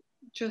will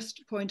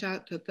just point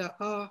out that there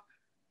are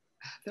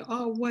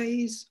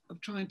ways of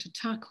trying to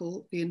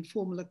tackle the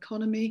informal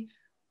economy,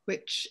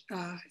 which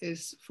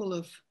is full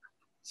of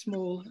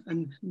small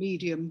and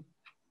medium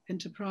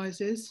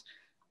enterprises.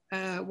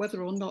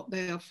 Whether or not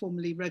they are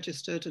formally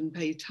registered and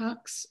pay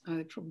tax,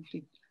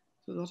 probably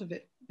a lot of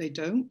it they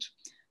don't.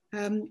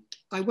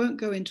 I won't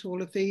go into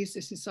all of these.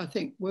 This is, I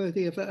think,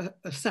 worthy of a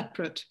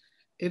separate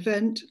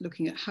event,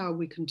 looking at how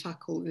we can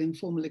tackle the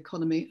informal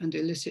economy and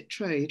illicit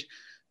trade.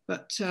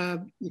 But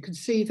you can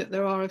see that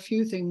there are a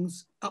few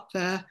things up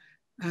there.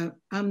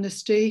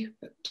 Amnesty,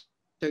 but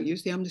don't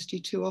use the amnesty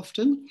too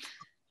often,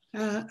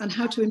 and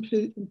how to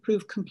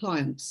improve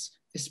compliance,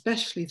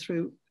 especially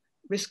through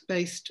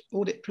risk-based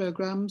audit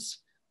programs,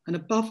 and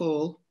above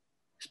all,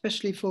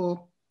 especially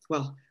for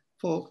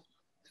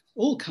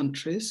all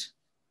countries,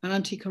 an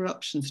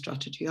anti-corruption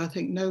strategy. I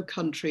think no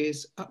country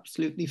is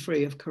absolutely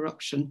free of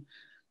corruption,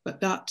 but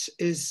that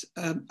is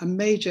a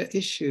major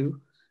issue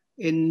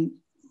in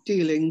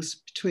dealings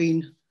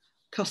between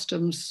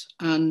customs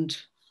and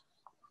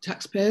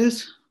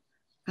taxpayers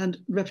and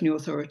revenue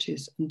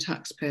authorities and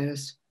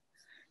taxpayers.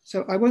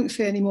 So I won't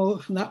say any more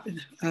from that.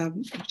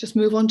 Just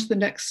move on to the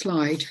next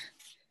slide,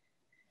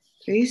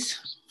 please.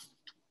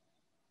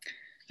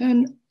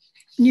 And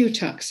new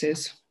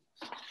taxes.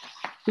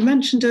 We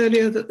mentioned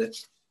earlier that there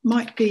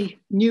might be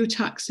new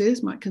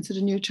taxes, might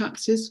consider new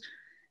taxes.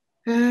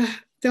 They'll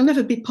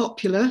never be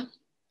popular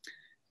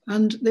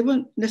and they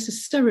won't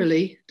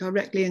necessarily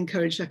directly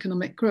encourage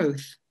economic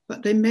growth,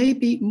 but they may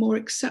be more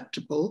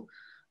acceptable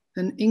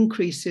than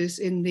increases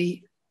in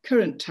the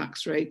current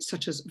tax rates,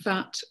 such as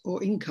VAT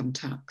or income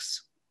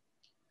tax.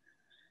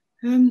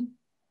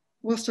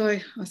 Whilst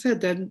I said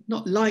they're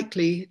not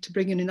likely to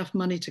bring in enough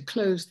money to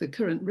close the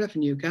current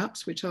revenue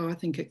gaps, which are, I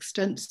think,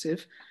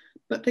 extensive,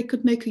 but they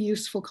could make a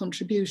useful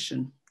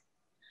contribution.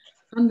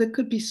 And there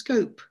could be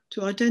scope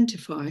to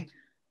identify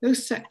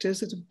those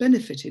sectors that have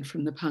benefited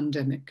from the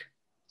pandemic,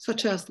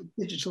 such as the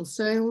digital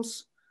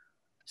sales,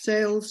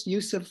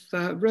 use of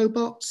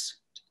robots,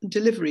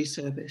 delivery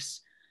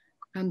service,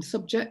 and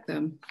subject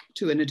them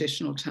to an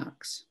additional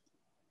tax.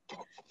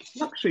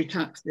 luxury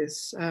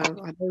taxes.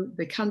 I know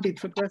they can be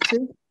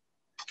progressive,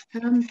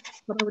 but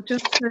I would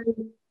just say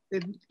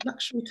the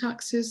luxury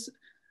taxes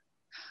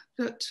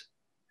that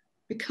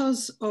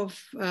because of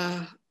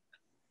the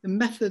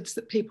methods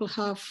that people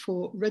have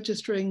for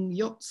registering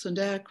yachts and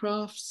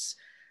aircrafts,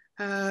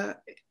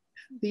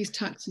 these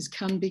taxes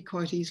can be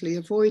quite easily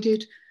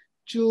avoided.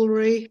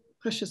 Jewellery,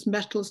 precious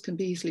metals can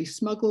be easily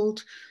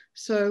smuggled.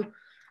 So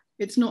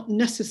it's not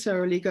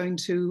necessarily going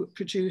to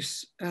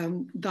produce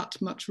that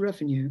much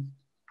revenue.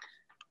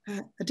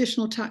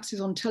 Additional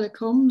taxes on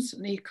telecoms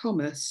and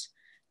e-commerce.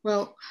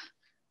 Well,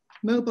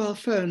 mobile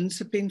phones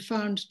have been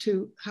found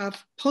to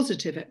have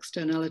positive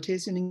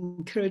externalities in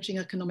encouraging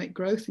economic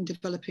growth in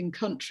developing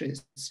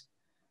countries.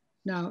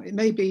 Now, it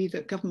may be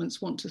that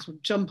governments want to sort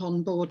of jump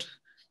on board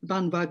the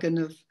bandwagon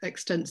of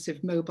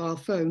extensive mobile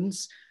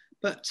phones,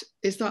 but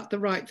is that the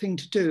right thing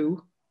to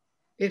do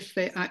if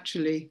they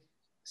actually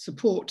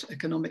support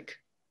economic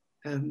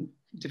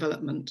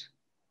development?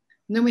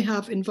 And then we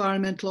have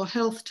environmental or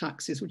health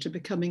taxes, which are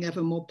becoming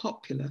ever more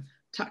popular.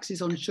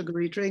 Taxes on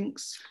sugary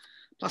drinks,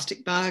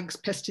 plastic bags,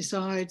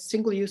 pesticides,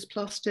 single-use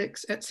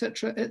plastics,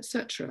 etc.,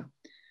 etc.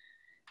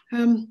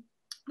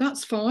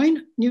 That's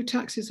fine. New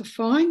taxes are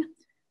fine,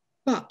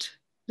 but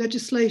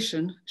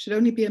legislation should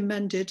only be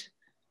amended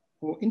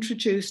or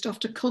introduced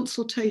after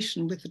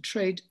consultation with the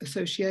trade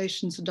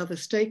associations and other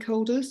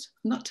stakeholders,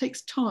 and that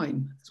takes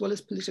time as well as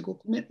political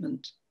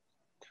commitment.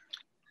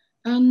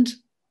 And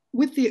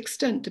with the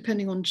extent,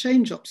 depending on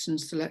change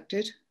options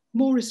selected,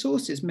 more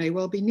resources may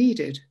well be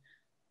needed,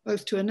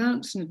 both to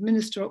announce and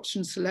administer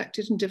options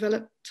selected and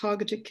develop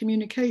targeted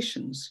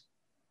communications.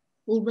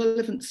 All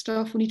relevant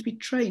staff will need to be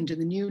trained in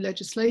the new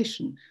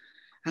legislation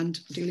and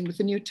dealing with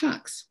the new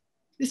tax.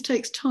 This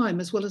takes time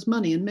as well as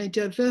money and may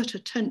divert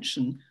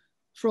attention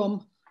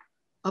from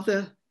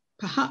other,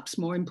 perhaps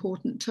more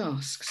important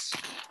tasks.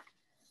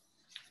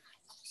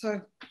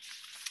 So,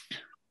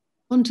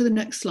 on to the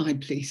next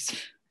slide, please.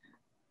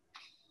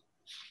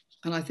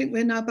 And I think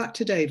we're now back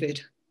to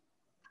David.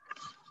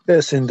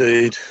 Yes,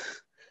 indeed.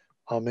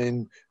 I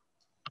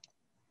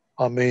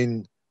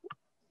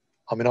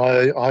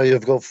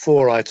have got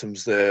 4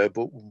 items there,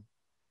 but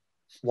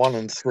 1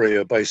 and 3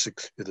 are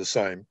basically the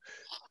same.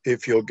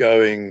 If you're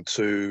going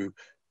to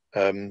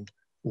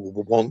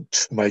want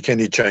to make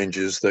any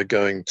changes, they're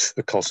going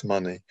to cost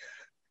money.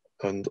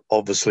 And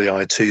obviously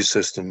IT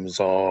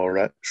systems are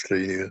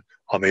actually,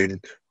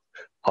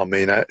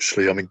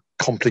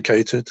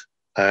 complicated,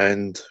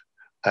 and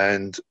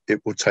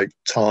it will take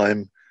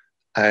time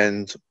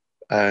and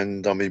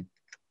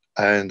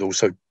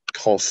also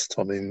cost,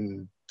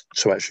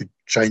 to actually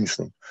change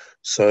them.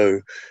 So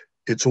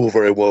it's all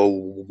very well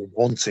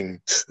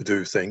wanting to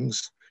do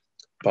things,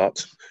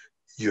 but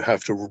you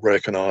have to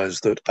recognize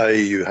that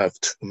you have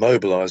to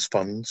mobilize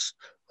funds,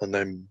 and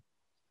then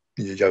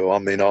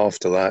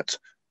after that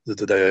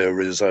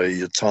there is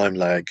a time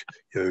lag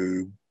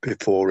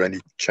before any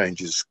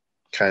changes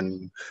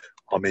can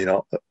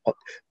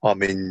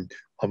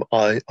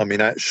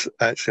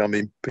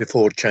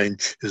before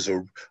changes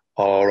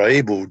are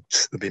able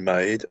to be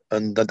made.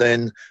 And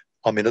then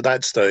at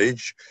that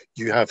stage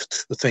you have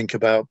to think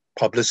about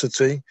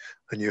publicity,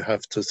 and you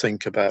have to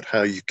think about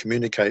how you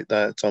communicate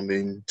that to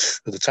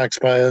the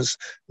taxpayers.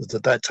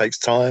 That takes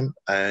time,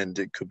 and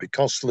it could be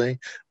costly,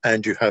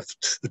 and you have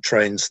to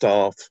train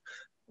staff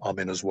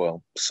as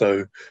well.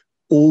 So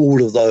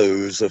all of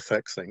those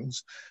affect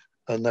things.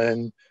 And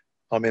then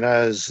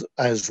as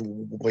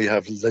we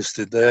have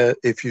listed there,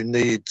 if you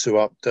need to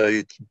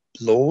update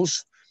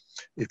laws,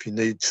 if you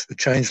need to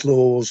change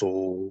laws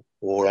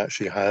or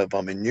actually have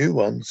new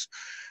ones,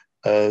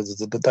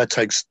 that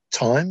takes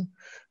time.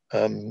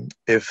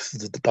 If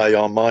they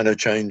are minor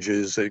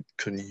changes, it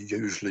can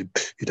usually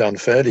be done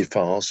fairly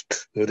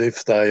fast. But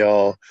if they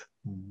are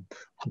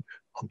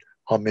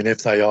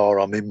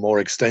more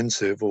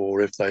extensive,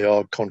 or if they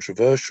are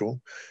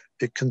controversial,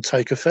 it can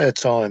take a fair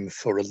time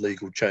for a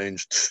legal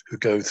change to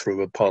go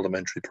through a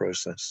parliamentary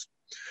process.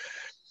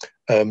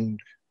 In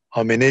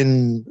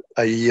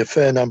a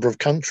fair number of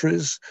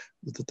countries,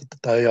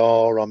 they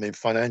are,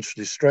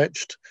 financially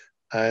stretched,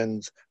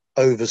 and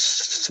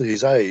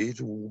overseas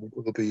aid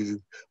will be,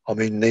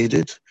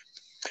 needed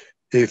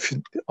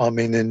in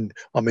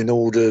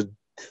order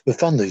to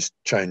fund these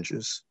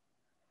changes.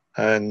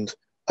 And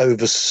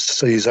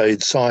overseas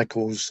aid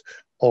cycles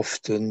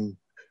often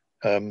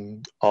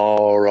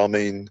are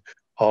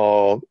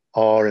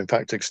in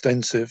fact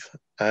extensive,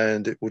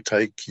 and it will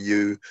take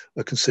you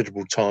a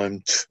considerable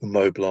time to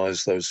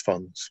mobilize those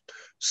funds.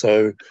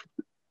 So,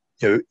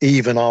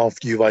 even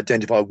after you've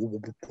identified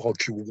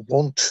what you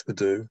want to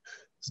do,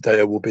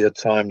 there will be a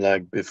time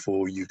lag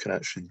before you can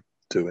actually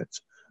do it.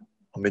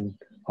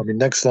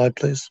 Next slide,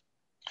 please.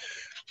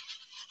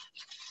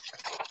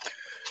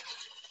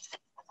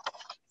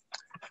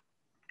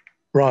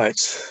 Right.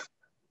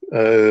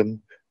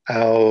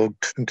 Our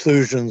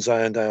conclusions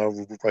and our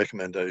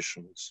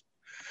recommendations.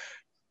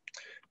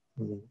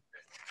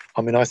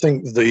 I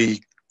think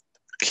the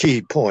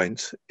key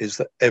point is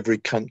that every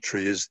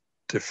country is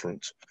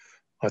different.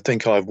 I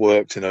think I've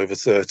worked in over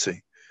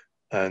 30,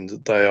 and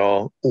they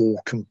are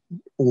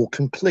all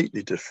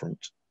completely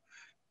different.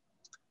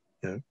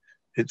 You know,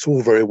 it's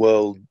all very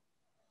well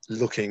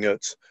looking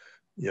at,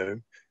 you know,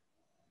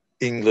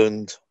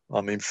 England,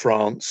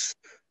 France,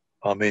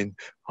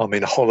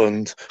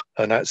 Holland,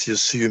 and actually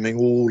assuming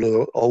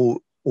all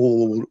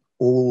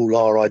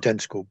are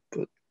identical,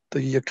 but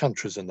the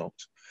countries are not.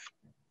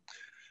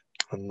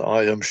 And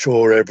I am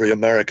sure every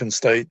American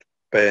state,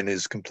 Ben,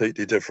 is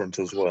completely different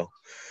as well,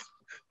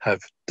 have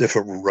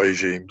different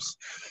regimes.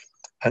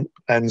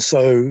 And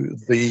so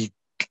the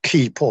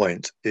key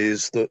point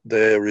is that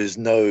there is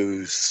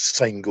no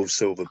single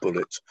silver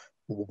bullet.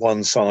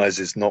 One size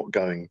is not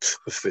going to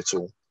fit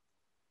all.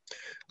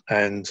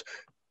 And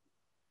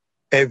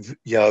every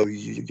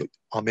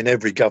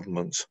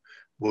government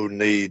will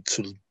need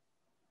to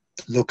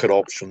look at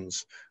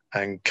options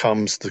and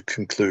come to the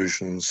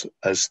conclusions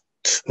as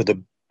to the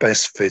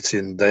best fit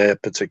in their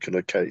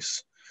particular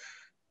case.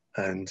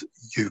 And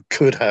you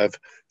could have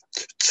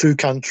two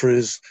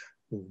countries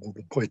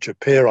which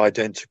appear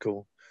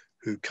identical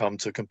who come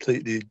to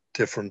completely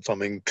different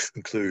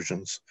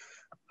conclusions,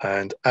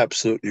 and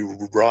absolutely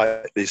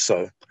rightly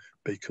so,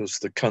 because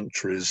the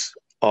countries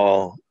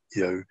are,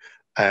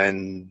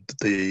 and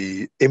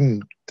the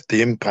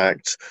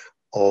impact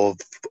of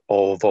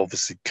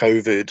obviously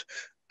COVID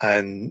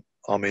and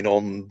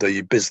on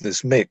the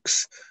business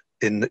mix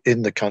in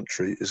the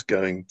country is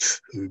going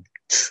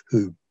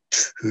to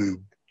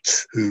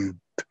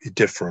be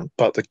different.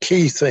 But the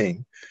key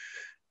thing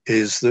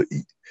is that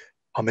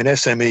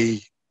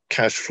SME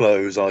cash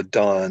flows are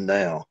dire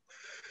now,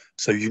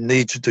 so you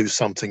need to do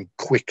something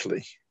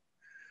quickly.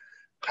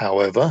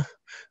 However,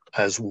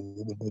 as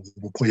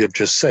we have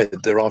just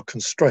said, there are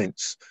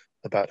constraints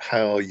about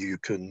how you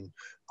can,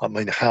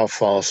 how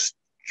fast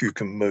you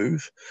can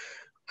move.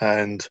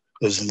 And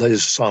as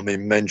Liz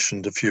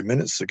mentioned a few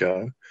minutes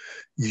ago,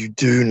 you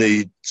do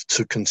need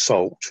to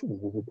consult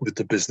with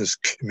the business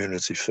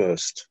community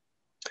first.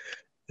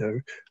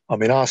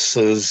 Us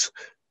as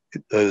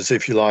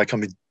if you like,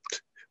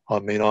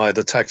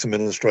 either tax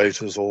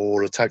administrators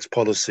or tax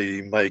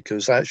policy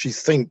makers actually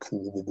think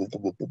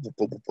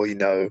we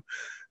know,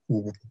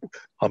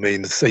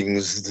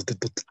 things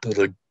that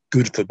are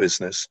good for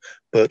business,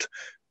 but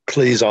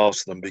please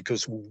ask them,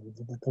 because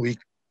we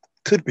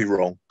could be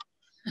wrong.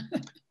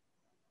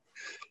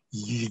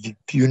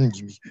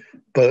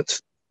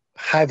 But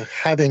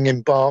having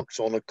embarked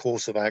on a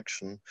course of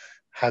action,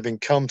 having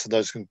come to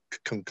those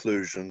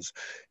conclusions,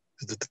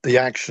 the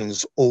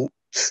actions ought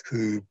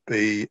to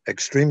be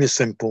extremely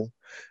simple,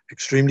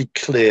 extremely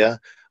clear,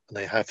 and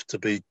they have to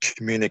be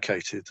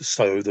communicated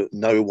so that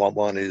no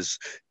one is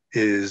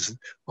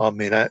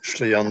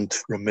actually under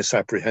a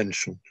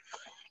misapprehension.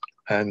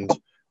 And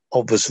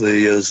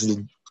obviously, as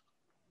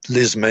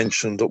Liz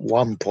mentioned at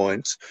one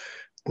point,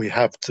 we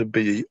have to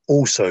be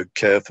also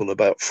careful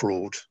about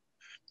fraud.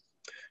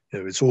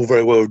 It's all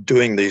very well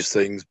doing these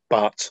things,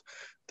 but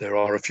there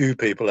are a few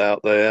people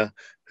out there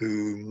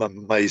who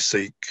may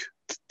seek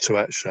to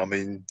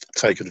actually,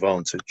 take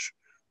advantage.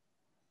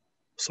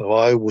 So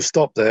I will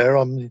stop there.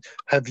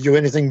 Have you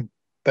anything,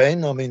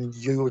 Ben?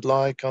 You would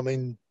like,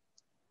 to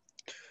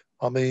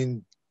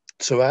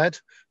add?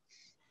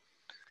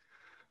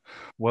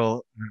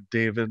 Well,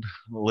 David,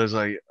 Liz,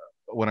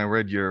 when I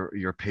read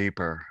your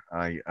paper,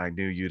 I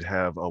knew you'd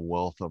have a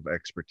wealth of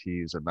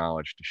expertise and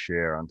knowledge to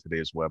share on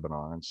today's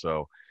webinar, and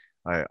so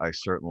I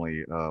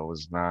certainly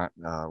was not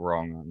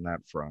wrong on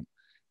that front.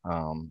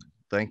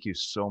 Thank you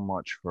so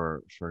much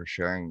for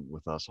sharing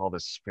with us all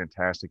this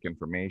fantastic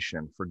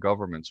information for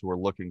governments who are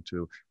looking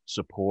to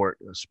support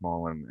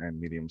small and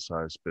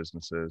medium-sized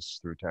businesses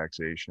through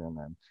taxation.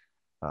 And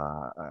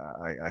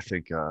I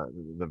think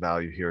the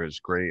value here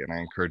is great, and I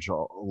encourage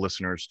all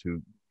listeners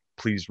to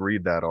please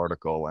read that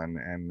article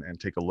and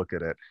take a look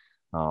at it.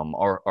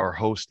 Our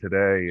hosts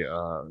today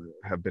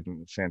have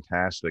been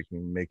fantastic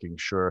in making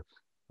sure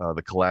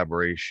the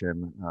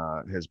collaboration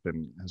has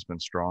been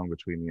strong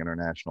between the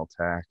International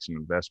Tax and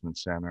Investment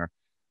Center,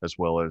 as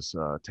well as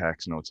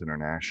Tax Notes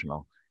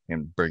International,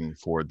 in bringing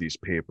forward these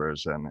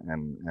papers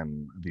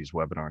and these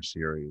webinar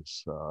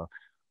series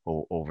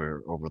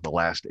over the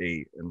last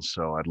 8. And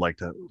so I'd like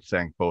to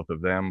thank both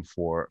of them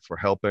for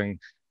helping,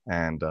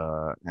 and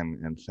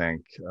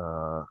thank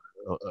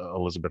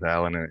Elizabeth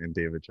Allen and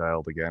David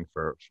Child again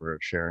for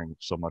sharing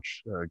so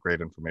much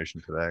great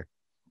information today.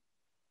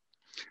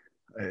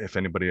 If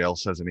anybody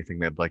else has anything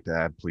they'd like to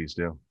add, please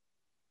do.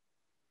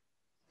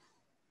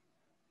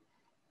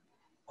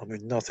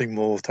 Nothing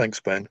more. Thanks,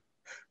 Ben.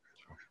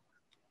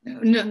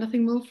 No,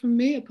 nothing more from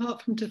me,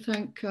 apart from to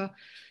thank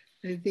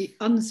the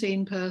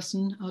unseen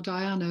person, our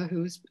Diana,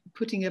 who's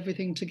putting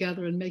everything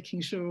together and making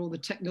sure all the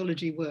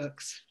technology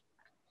works.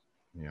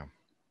 Yeah.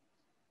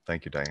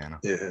 Thank you, Diana.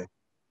 Yeah.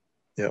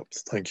 Yep.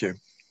 Thank you.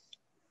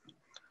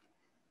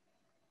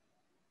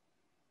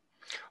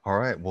 All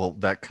right, well,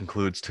 that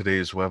concludes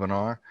today's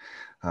webinar.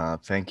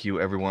 Thank you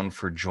everyone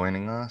for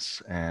joining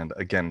us. And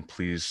again,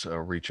 please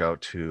reach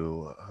out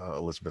to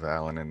Elizabeth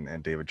Allen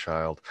and David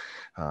Child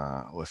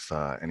with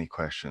any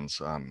questions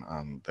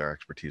on their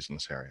expertise in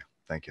this area.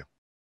 Thank you.